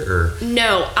out here, or?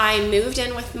 No, I moved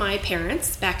in with my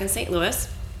parents back in St. Louis,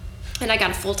 and I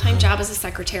got a full-time job as a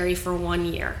secretary for 1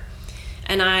 year.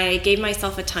 And I gave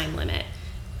myself a time limit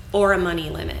or a money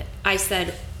limit. I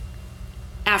said,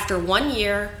 after 1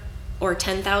 year or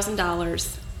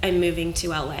 $10,000, I'm moving to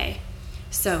LA.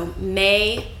 So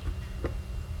May,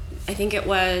 I think it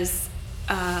was,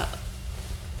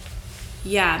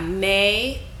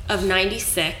 May of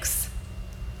 96,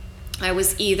 I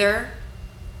was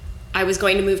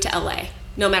going to move to LA,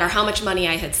 no matter how much money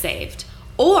I had saved,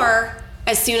 or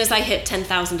as soon as I hit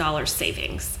 $10,000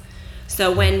 savings.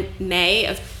 So when May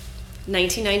of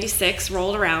 1996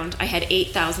 rolled around, I had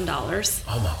 $8,000.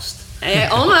 Almost.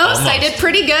 I did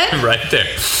pretty good. Right there.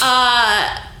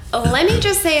 Let me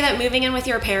just say that moving in with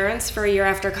your parents for a year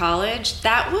after college,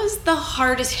 that was the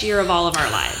hardest year of all of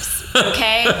our lives,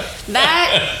 okay?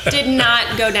 That did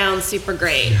not go down super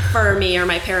great for me or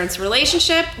my parents'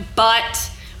 relationship,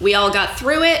 but we all got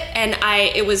through it, and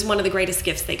it was one of the greatest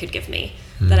gifts they could give me,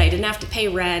 that I didn't have to pay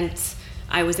rent.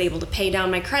 I was able to pay down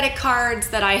my credit cards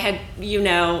that I had, you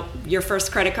know, your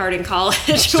first credit card in college.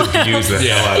 Use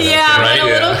that. A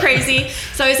little crazy.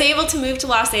 So I was able to move to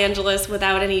Los Angeles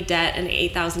without any debt and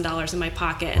 $8,000 in my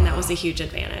pocket, and that was a huge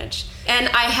advantage. And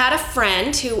I had a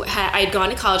friend who I had gone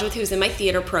to college with who was in my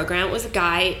theater program. It was a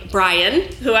guy,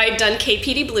 Brian, who I had done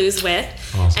KPD Blues with.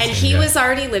 Awesome. And he was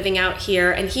already living out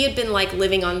here, and he had been like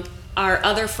living on our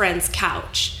other friend's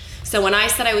couch. So when I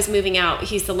said I was moving out,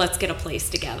 he said, let's get a place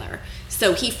together.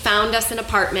 So he found us an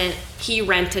apartment, he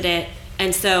rented it,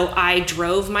 and so I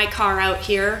drove my car out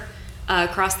here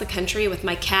across the country with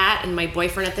my cat, and my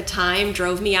boyfriend at the time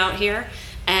drove me out here,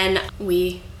 and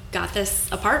we got this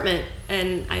apartment,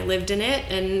 and I lived in it,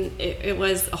 and it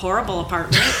was a horrible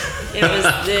apartment. It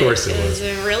was it was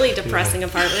a really depressing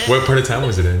apartment. What part of town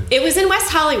was it in? It was in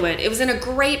West Hollywood. It was in a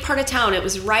great part of town. It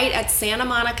was right at Santa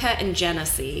Monica and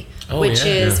Genesee, which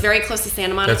is very close to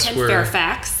Santa Monica and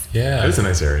Fairfax. Yeah. That is a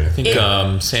nice area. I think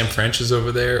Sam French is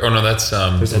over there. Oh no, that's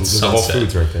There's that's a Whole Sunset.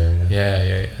 Foods right there.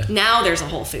 Yeah. Now there's a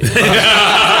Whole Foods.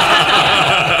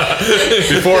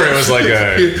 Before it was like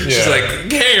She's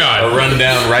like, hang a on.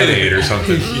 rundown Rite Aid or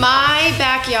something. My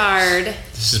backyard.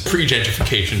 This is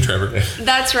pre-gentrification, Trevor.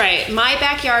 That's right. My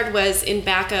backyard was in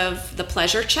back of the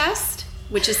Pleasure Chest,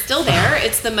 which is still there.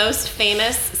 It's the most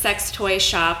famous sex toy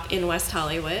shop in West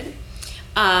Hollywood.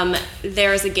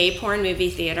 There's a gay porn movie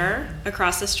theater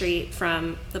across the street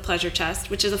from the Pleasure Chest,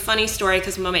 which is a funny story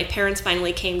because when my parents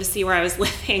finally came to see where I was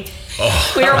living,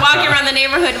 we were walking around the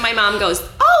neighborhood and my mom goes,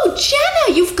 "Oh,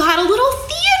 Jenna, you've got a little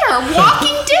theater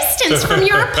walking distance from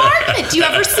your apartment. Do you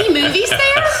ever see movies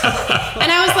there?"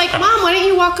 And I was like, "Mom, why don't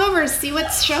you walk over and see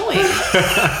what's showing?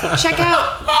 Check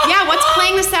out, what's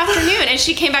playing this afternoon?" And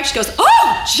she came back, she goes,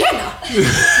 "Oh, Jenna."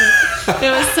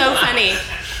 It was so funny.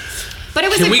 But it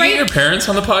was Can we great... get your parents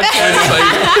on the podcast?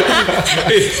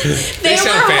 They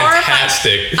sound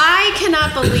fantastic. I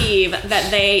cannot believe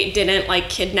that they didn't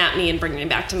kidnap me and bring me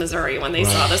back to Missouri when they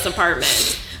saw this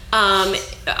apartment. I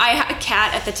had a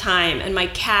cat at the time, and my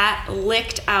cat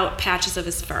licked out patches of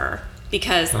his fur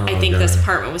because I think this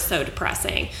apartment was so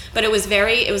depressing. But it was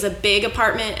a big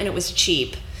apartment, and it was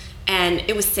cheap, and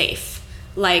it was safe.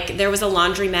 There was a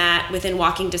laundromat within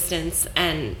walking distance,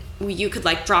 and you could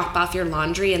drop off your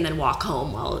laundry and then walk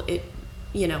home while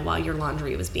your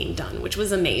laundry was being done, which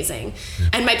was amazing.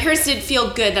 And my parents did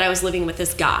feel good that I was living with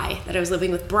this guy, that I was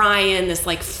living with Brian, this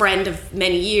friend of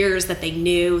many years that they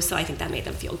knew. So I think that made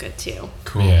them feel good too.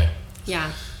 Cool.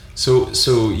 Yeah. So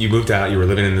you moved out, you were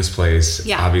living in this place.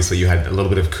 Yeah. Obviously you had a little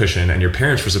bit of cushion and your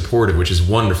parents were supportive, which is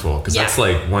wonderful. Because that's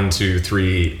 1, 2,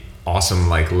 3 awesome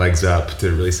legs up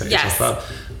to really set yourself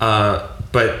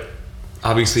up. But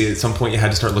obviously at some point you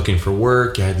had to start looking for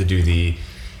work, you had to do the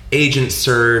agent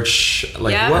search.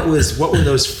 What were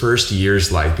those first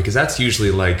years like? Because that's usually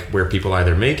where people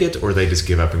either make it or they just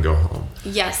give up and go home.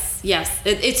 Yes.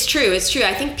 It's true.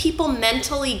 I think people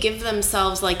mentally give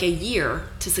themselves a year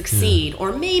to succeed,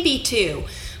 or maybe 2.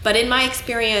 But in my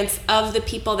experience of the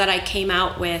people that I came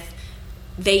out with,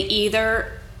 they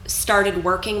either started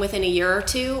working within a year or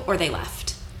 2 or they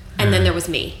left. And then there was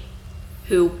me,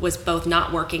 who was both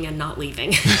not working and not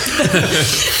leaving.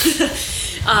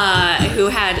 Who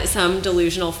had some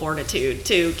delusional fortitude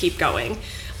to keep going.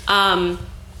 I'll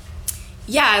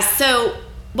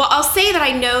say that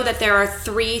I know that there are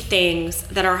 3 things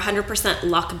that are 100%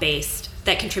 luck-based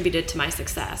that contributed to my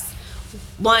success.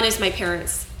 One is my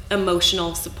parents'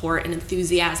 emotional support and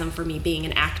enthusiasm for me being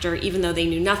an actor, even though they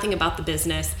knew nothing about the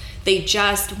business. They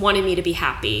just wanted me to be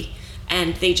happy,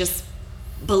 and they just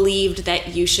believed that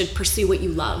you should pursue what you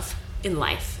love in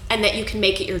life and that you can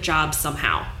make it your job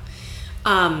somehow.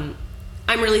 I'm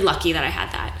really lucky that I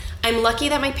had that. I'm lucky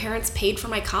that my parents paid for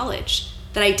my college,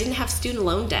 that I didn't have student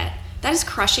loan debt. That is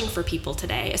crushing for people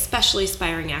today, especially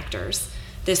aspiring actors.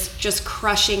 This just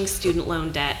crushing student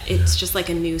loan debt. It's just like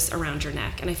a noose around your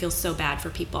neck, and I feel so bad for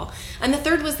people. And the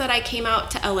third was that I came out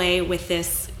to LA with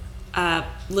this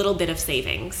little bit of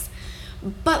savings.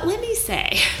 But let me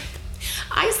say,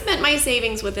 I spent my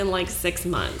savings within 6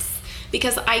 months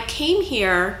because I came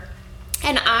here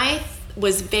and I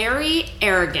was very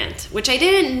arrogant, which I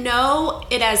didn't know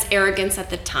it as arrogance at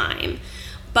the time,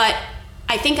 but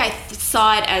I think I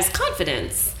saw it as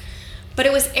confidence. But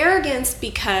it was arrogance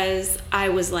because I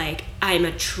was I'm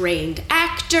a trained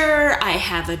actor, I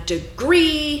have a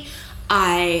degree,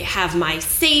 I have my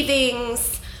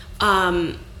savings,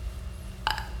 I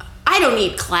don't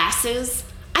need classes,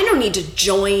 I don't need to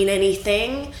join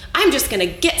anything, I'm just gonna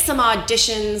get some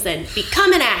auditions and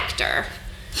become an actor.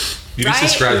 You just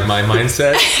described my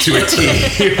mindset to a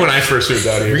T when I first moved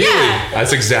out here. Really? Yeah.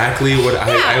 That's exactly what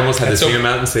I almost had the same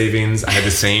amount in savings. I had the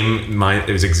same mind.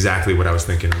 It was exactly what I was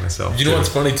thinking to myself. You know what's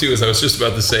funny too is I was just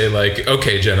about to say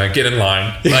okay, Jenna, get in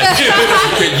line.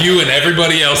 You and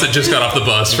everybody else that just got off the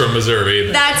bus from Missouri.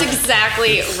 That's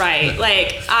exactly right.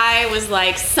 I was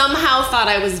somehow thought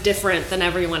I was different than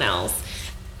everyone else.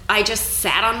 I just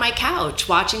sat on my couch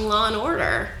watching Law and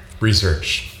Order.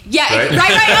 Research. Yeah, right. Oh,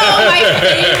 my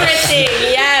favorite thing.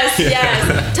 Yes.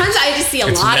 Tons. I just see a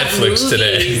lot Netflix of movies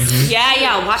today.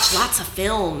 Yeah. Watch lots of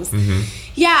films. Mm-hmm.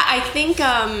 Yeah, I think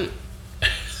that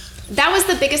was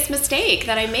the biggest mistake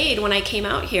that I made when I came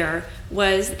out here,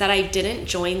 was that I didn't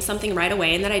join something right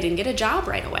away and that I didn't get a job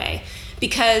right away.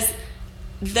 Because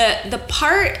the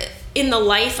part in the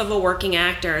life of a working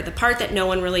actor, the part that no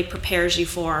one really prepares you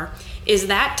for, is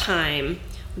that time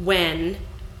when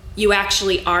you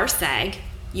actually are SAG,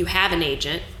 you have an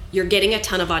agent, you're getting a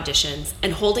ton of auditions,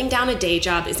 and holding down a day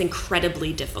job is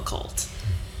incredibly difficult.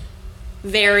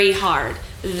 very hard.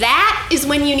 That is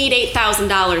when you need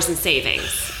 $8,000 in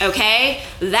savings, okay?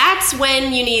 That's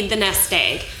when you need the nest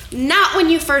egg, not when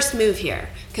you first move here.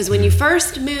 Because when you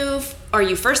first move or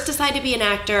you first decide to be an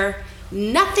actor,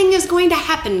 nothing is going to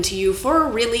happen to you for a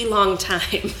really long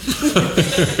time.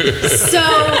 So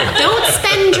don't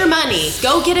spend your money.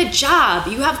 Go get a job.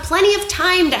 You have plenty of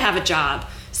time to have a job.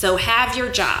 So have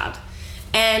your job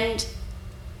and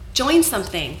join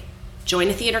something. Join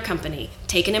a theater company.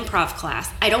 Take an improv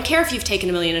class. I don't care if you've taken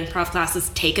 1 million improv classes,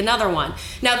 take another one.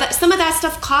 Now, some of that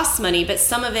stuff costs money, but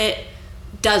some of it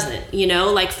doesn't,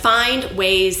 like find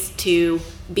ways to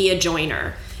be a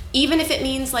joiner. Even if it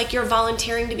means like you're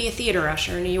volunteering to be a theater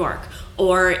usher in New York,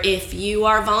 or if you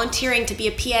are volunteering to be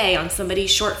a PA on somebody's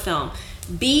short film,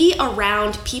 be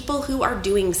around people who are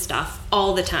doing stuff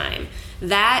all the time.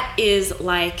 That is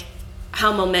like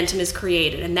how momentum is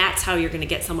created, and that's how you're going to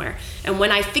get somewhere. And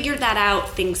when I figured that out,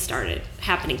 things started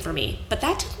happening for me. But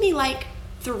that took me like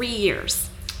 3 years.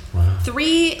 Wow.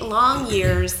 3 long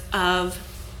years of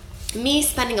me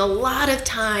spending a lot of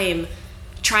time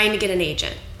trying to get an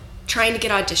agent, trying to get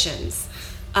auditions,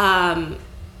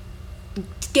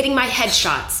 getting my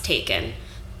headshots taken.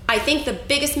 I think the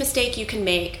biggest mistake you can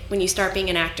make when you start being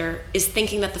an actor is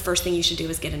thinking that the first thing you should do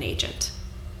is get an agent.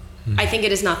 I think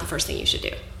it is not the first thing you should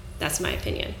do. That's my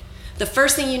opinion. The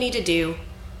first thing you need to do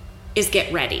is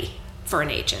get ready for an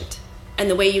agent. And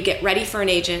the way you get ready for an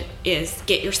agent is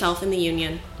get yourself in the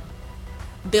union,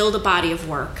 build a body of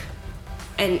work,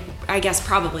 and I guess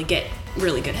probably get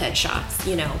really good headshots,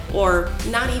 or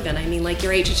not even. I mean, like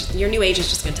your new agent's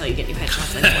just going to tell you to get new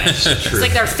headshots anyway. It's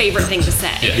like their favorite thing to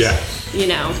say. Yeah.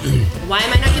 Why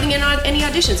am I not getting any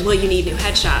auditions? Well, you need new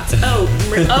headshots. Oh,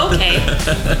 okay.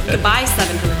 Goodbye,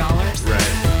 $700.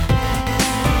 Right.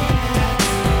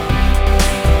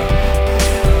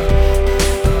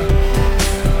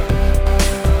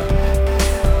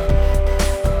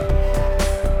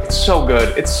 So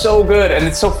good. It's so good. And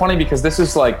it's so funny because this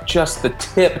is like just the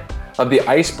tip of the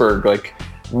iceberg. Like,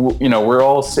 we're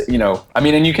all,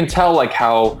 and you can tell like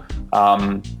how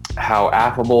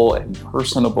affable and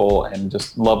personable and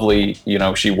just lovely,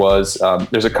 she was.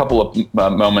 There's a couple of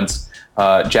moments.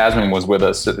 Jasmine was with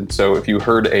us. And so if you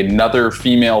heard another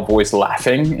female voice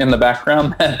laughing in the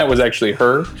background, that was actually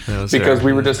her, because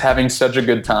we were just having such a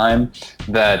good time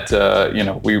that,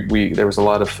 there was a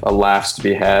lot of laughs to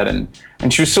be had.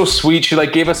 And she was so sweet. She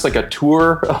like gave us like a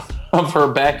tour of her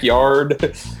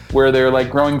backyard where they're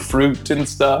like growing fruit and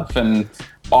stuff. And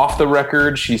off the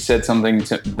record, she said something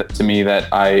to me that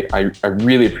I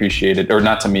really appreciated, or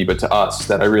not to me, but to us,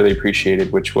 that I really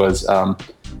appreciated, which was,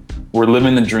 we're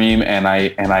living the dream, and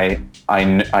I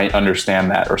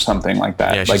understand that, or something like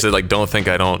that. Yeah, she said like, don't think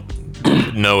I don't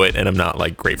know it, and I'm not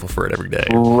like grateful for it every day.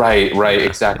 Right,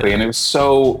 exactly. And it was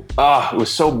so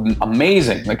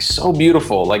amazing, like so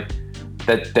beautiful, like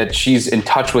that she's in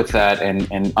touch with that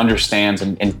and understands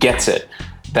and gets it.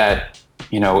 That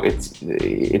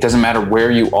it doesn't matter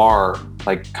where you are.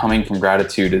 Like coming from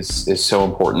gratitude is so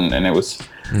important, and it was.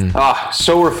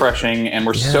 So refreshing, and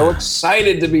we're so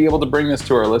excited to be able to bring this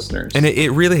to our listeners. And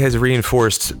it really has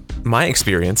reinforced my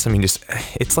experience. I mean,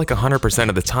 it's like 100%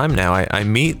 of the time now. I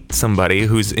meet somebody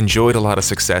who's enjoyed a lot of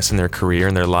success in their career,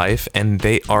 in their life, and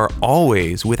they are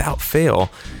always, without fail,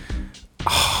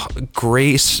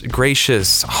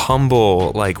 gracious,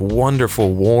 humble, like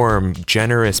wonderful, warm,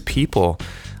 generous people.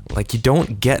 Like, you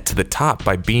don't get to the top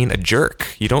by being a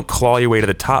jerk. You don't claw your way to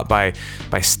the top by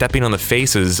stepping on the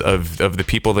faces of the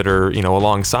people that are,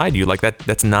 alongside you. Like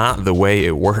that's not the way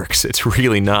it works. It's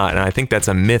really not. And I think that's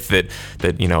a myth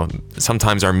that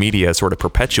sometimes our media sort of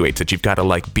perpetuates, that you've got to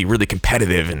like be really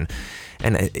competitive, and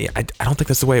I don't think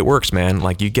that's the way it works, man.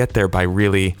 Like, you get there by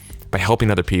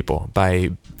helping other people,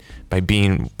 by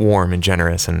being warm and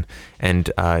generous,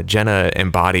 and Jenna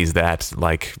embodies that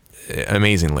like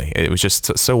amazingly. It was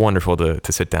just so wonderful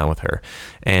to sit down with her.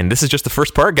 And this is just the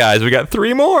first part, guys. We got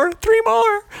three more. Get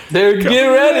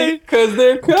ready, because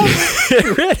they're coming.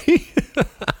 Get ready.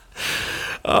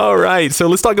 All right, so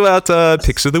let's talk about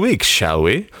picks of the week, shall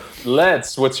we?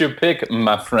 Let's. What's your pick,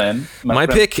 my friend? My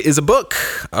pick is a book,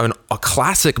 a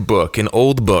classic book, an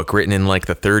old book written in like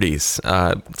the 30s.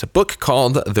 It's a book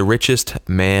called The Richest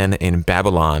Man in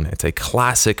Babylon. It's a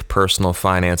classic personal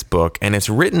finance book, and it's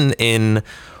written in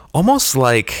almost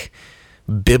like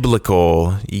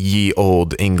biblical ye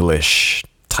old English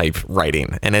type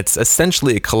writing. And it's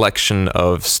essentially a collection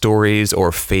of stories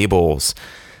or fables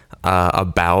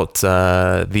about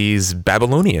these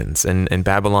Babylonians. And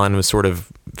Babylon was sort of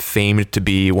famed to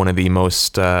be one of the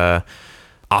most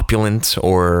opulent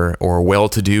or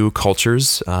well-to-do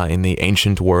cultures in the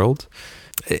ancient world.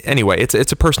 anyway,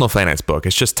 it's a personal finance book.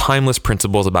 It's just timeless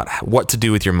principles about what to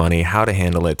do with your money, how to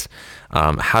handle it,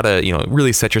 how to,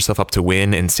 really set yourself up to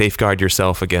win and safeguard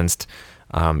yourself against,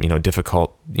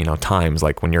 difficult, times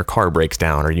like when your car breaks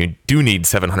down or you do need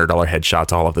 $700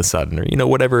 headshots all of a sudden, or,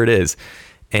 whatever it is.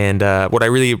 And what I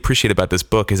really appreciate about this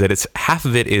book is that it's half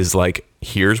of it is like,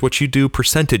 here's what you do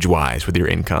percentage wise with your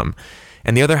income.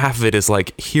 And the other half of it is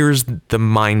like, here's the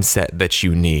mindset that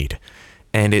you need.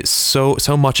 And it's so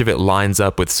much of it lines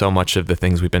up with so much of the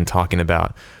things we've been talking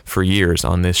about for years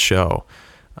on this show.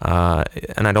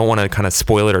 And I don't want to kind of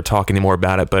spoil it or talk anymore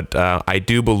about it, but I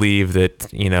do believe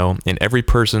that, in every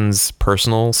person's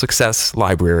personal success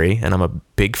library, and I'm a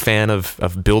big fan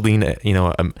of building,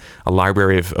 a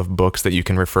library of books that you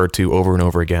can refer to over and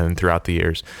over again throughout the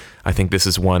years. I think this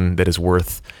is one that is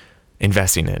worth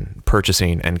investing in,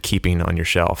 purchasing, and keeping on your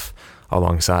shelf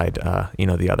alongside,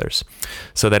 the others.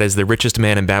 So that is The Richest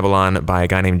Man in Babylon by a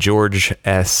guy named George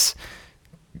S.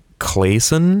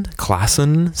 Clason,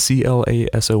 Clason.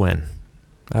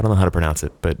 I don't know how to pronounce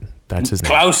it, but that's his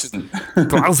name.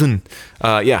 Clausen.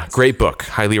 Yeah, great book.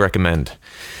 Highly recommend.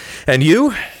 And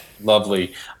you?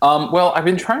 Lovely. Well, I've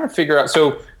been trying to figure out.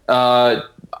 So I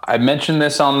mentioned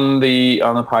this on the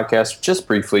podcast just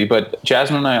briefly, but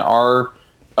Jasmine and I are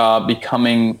we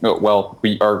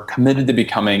are committed to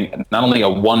becoming not only a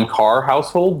one-car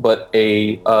household, but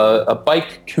a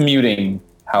bike commuting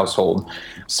household.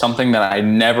 Something that I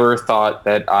never thought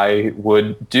that I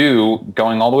would do,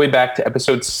 going all the way back to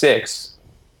episode 6,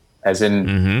 as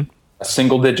in a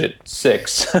single digit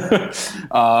 6,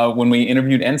 when we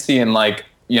interviewed NC, and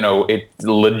it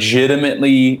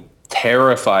legitimately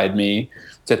terrified me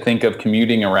to think of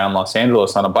commuting around Los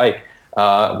Angeles on a bike.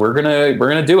 We're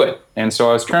gonna do it. And so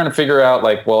I was trying to figure out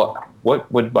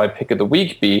what would my pick of the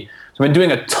week be? So I've been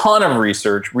doing a ton of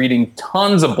research, reading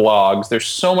tons of blogs. There's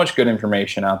so much good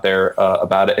information out there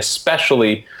about it,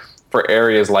 especially for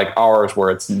areas like ours where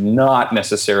it's not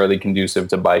necessarily conducive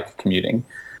to bike commuting.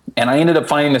 And I ended up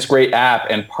finding this great app,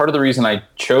 and part of the reason I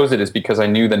chose it is because I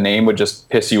knew the name would just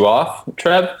piss you off,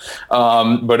 Trev.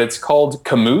 But it's called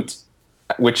Komoot,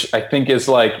 which I think is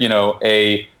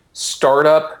a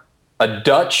startup, a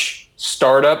Dutch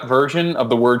startup version of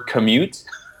the word commute.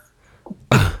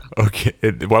 Okay,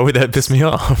 why would that piss me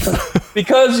off?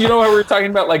 Because how we were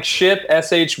talking about ship,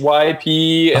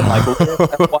 SHYP, and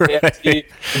FYST. We're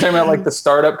talking about the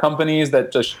startup companies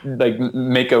that just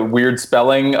make a weird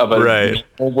spelling of a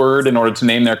word in order to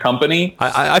name their company.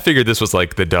 I figured this was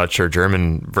the Dutch or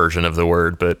German version of the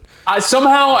word, but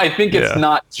somehow I think it's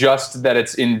not just that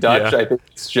it's in Dutch. Yeah.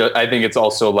 I think it's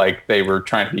also they were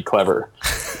trying to be clever.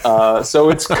 So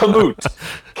it's Komoot.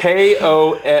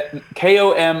 Komoot.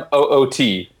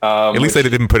 At least they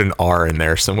didn't put an R in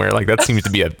there somewhere. That seems to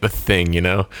be a thing,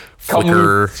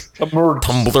 Flickr,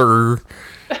 Tumblr.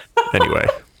 Anyway.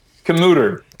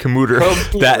 Commuter.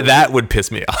 That would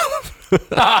piss me off.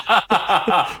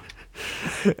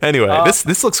 Anyway,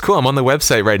 this looks cool. I'm on the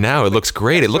website right now. It looks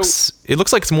great. It looks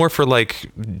like it's more for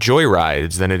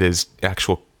joyrides than it is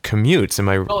actual commutes. Am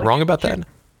I wrong about that?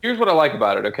 Here's what I like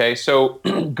about it, okay? So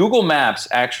Google Maps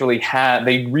actually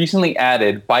they recently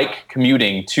added bike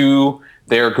commuting to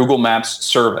their Google Maps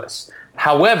service.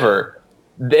 However,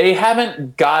 they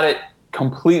haven't got it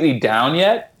completely down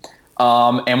yet.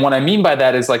 And what I mean by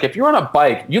that is if you're on a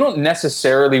bike, you don't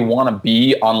necessarily want to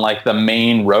be on the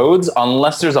main roads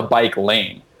unless there's a bike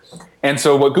lane. And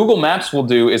so what Google Maps will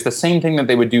do is the same thing that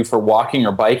they would do for walking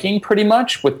or biking pretty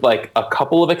much, with a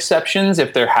couple of exceptions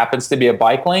if there happens to be a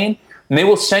bike lane. And they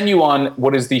will send you on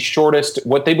what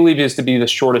they believe is to be the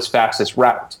shortest, fastest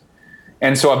route.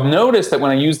 And so I've noticed that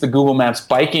when I use the Google Maps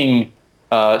biking,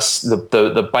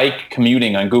 the bike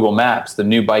commuting on Google Maps, the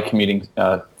new bike commuting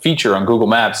feature on Google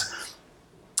Maps,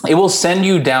 it will send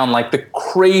you down the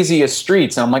craziest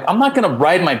streets. And I'm not going to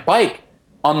ride my bike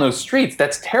on those streets.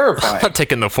 That's terrifying. I'm not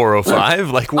taking the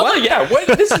 405. What? Oh, yeah.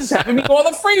 This is having me go on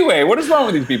the freeway. What is wrong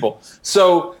with these people?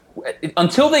 So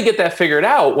until they get that figured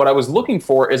out, what I was looking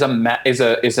for is a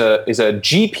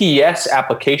GPS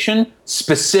application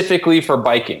specifically for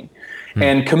biking.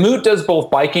 And Komoot does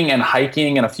both biking and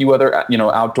hiking and a few other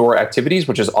outdoor activities,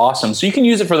 which is awesome. So you can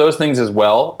use it for those things as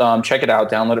well. Check it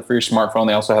out, download it for your smartphone.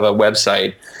 They also have a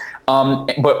website.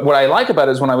 But what I like about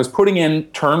it is when I was putting in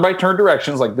turn-by-turn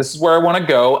directions, this is where I want to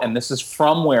go, and this is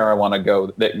from where I want to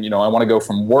go. That I want to go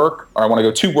from work, or I want to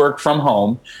go to work from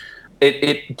home.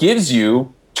 It gives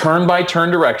you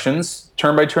turn-by-turn directions,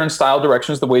 turn-by-turn style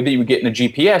directions, the way that you would get in a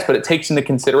GPS, but it takes into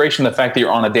consideration the fact that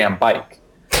you're on a damn bike.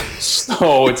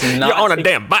 So it's not... You're on a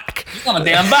damn bike. You're on a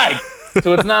damn bike.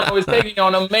 So it's not always taking you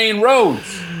on the main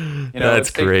roads. That's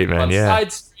great, man. On yeah.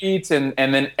 Side streets, and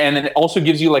then it also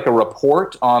gives you like a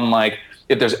report on like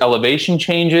if there's elevation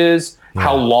changes,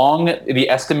 how long the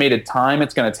estimated time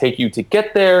it's going to take you to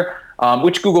get there,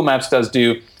 which Google Maps does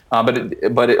do.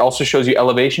 But it also shows you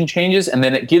elevation changes, and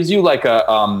then it gives you like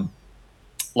a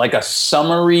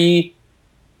summary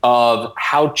of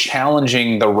how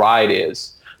challenging the ride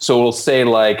is. So it'll say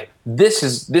like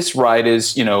this ride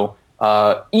is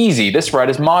easy. This ride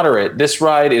is moderate. This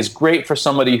ride is great for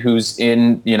somebody who's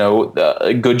in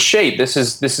good shape. This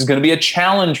is going to be a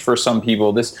challenge for some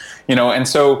people. And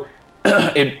so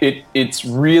it's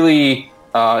really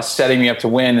setting me up to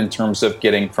win in terms of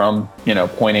getting from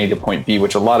point A to point B,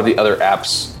 which a lot of the other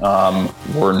apps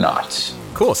were not.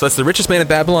 Cool. So that's The Richest Man in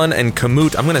Babylon and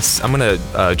Komoot. I'm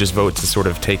gonna just vote to sort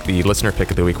of take the listener pick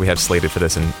of the week we have slated for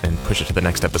this and push it to the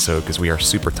next episode because we are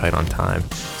super tight on time.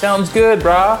 Sounds good,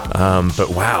 brah. But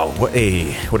wow, what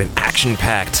an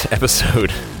action-packed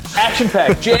episode.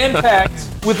 Action-packed,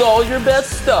 jam-packed with all your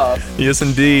best stuff. Yes,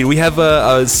 indeed. We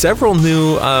have several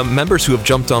new members who have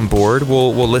jumped on board.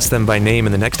 We'll list them by name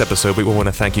in the next episode. We want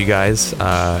to thank you guys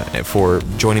for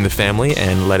joining the family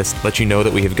and let you know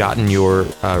that we have gotten your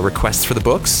requests for the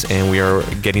books, and we are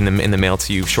getting them in the mail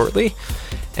to you shortly.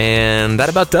 And that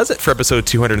about does it for episode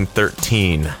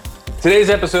 213. Today's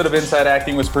episode of Inside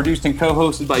Acting was produced and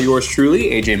co-hosted by yours truly,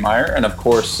 AJ Meyer, and of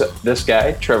course, this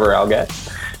guy, Trevor Algatt.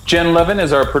 Jen Levin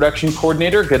is our production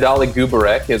coordinator, Gadali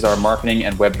Gubarek is our marketing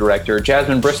and web director,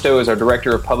 Jasmine Bristow is our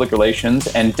director of public relations,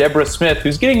 and Deborah Smith,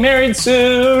 who's getting married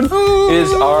soon,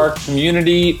 is our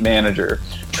community manager.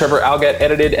 Trevor Algatt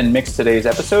edited and mixed today's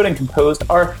episode and composed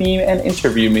our theme and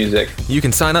interview music. You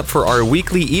can sign up for our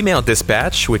weekly email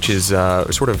dispatch, which is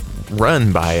sort of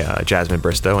run by Jasmine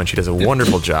Bristow, and she does a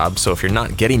wonderful job. So if you're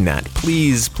not getting that,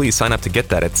 please sign up to get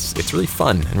that. It's really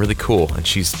fun and really cool, and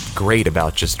she's great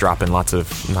about just dropping lots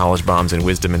of knowledge bombs and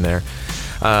wisdom in there.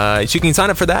 So you can sign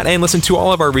up for that and listen to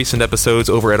all of our recent episodes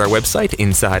over at our website,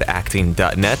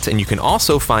 insideacting.net, and you can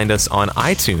also find us on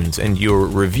iTunes, and your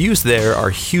reviews there are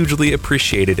hugely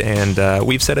appreciated, and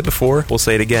we've said it before, we'll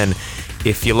say it again.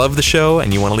 If you love the show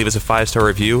and you want to leave us a 5-star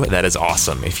review, that is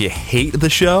awesome. If you hate the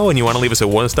show and you want to leave us a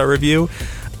 1-star review,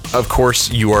 of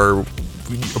course you are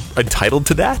entitled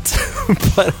to that.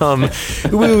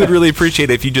 But we would really appreciate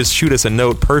it if you just shoot us a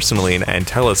note personally and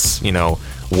tell us,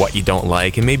 what you don't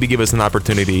like, and maybe give us an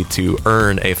opportunity to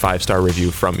earn a 5-star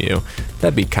review from you.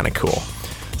 That'd be kind of cool.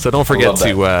 So don't forget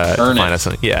to find us.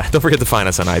 Don't forget to find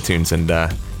us on iTunes and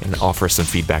offer us some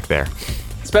feedback there.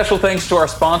 Special thanks to our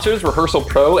sponsors, Rehearsal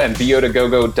Pro and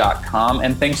VO2GoGo.com,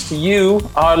 and thanks to you,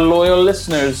 our loyal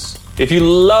listeners. If you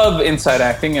love Inside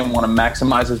Acting and want to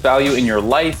maximize its value in your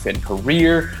life and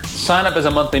career, sign up as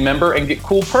a monthly member and get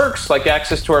cool perks like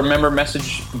access to our member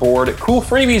message board, cool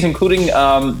freebies, including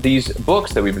these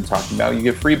books that we've been talking about. You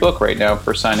get a free book right now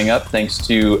for signing up, thanks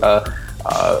to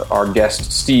our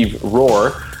guest, Steve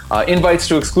Rohr. Invites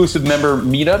to exclusive member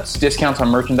meetups, discounts on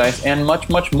merchandise, and much,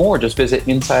 much more. Just visit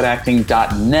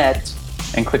InsideActing.net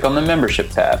and click on the membership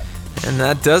tab. And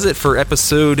that does it for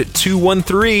episode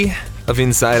 213 of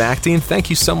Inside Acting. Thank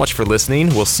you so much for listening.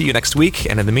 We'll see you next week.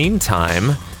 And in the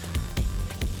meantime,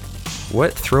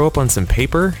 what? Throw up on some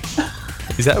paper?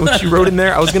 Is that what you wrote in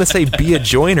there? I was going to say be a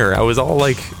joiner. I was all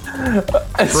like,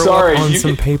 throw up on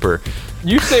some paper.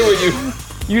 You say what you want.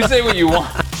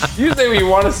 You say what you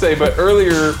want to say, but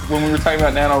earlier when we were talking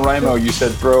about NaNoWriMo, you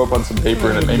said throw up on some paper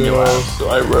and it made me laugh, so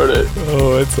I wrote it.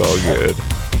 Oh, it's all good.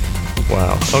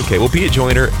 Wow. Okay, well, be a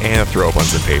joiner and throw up on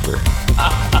some paper.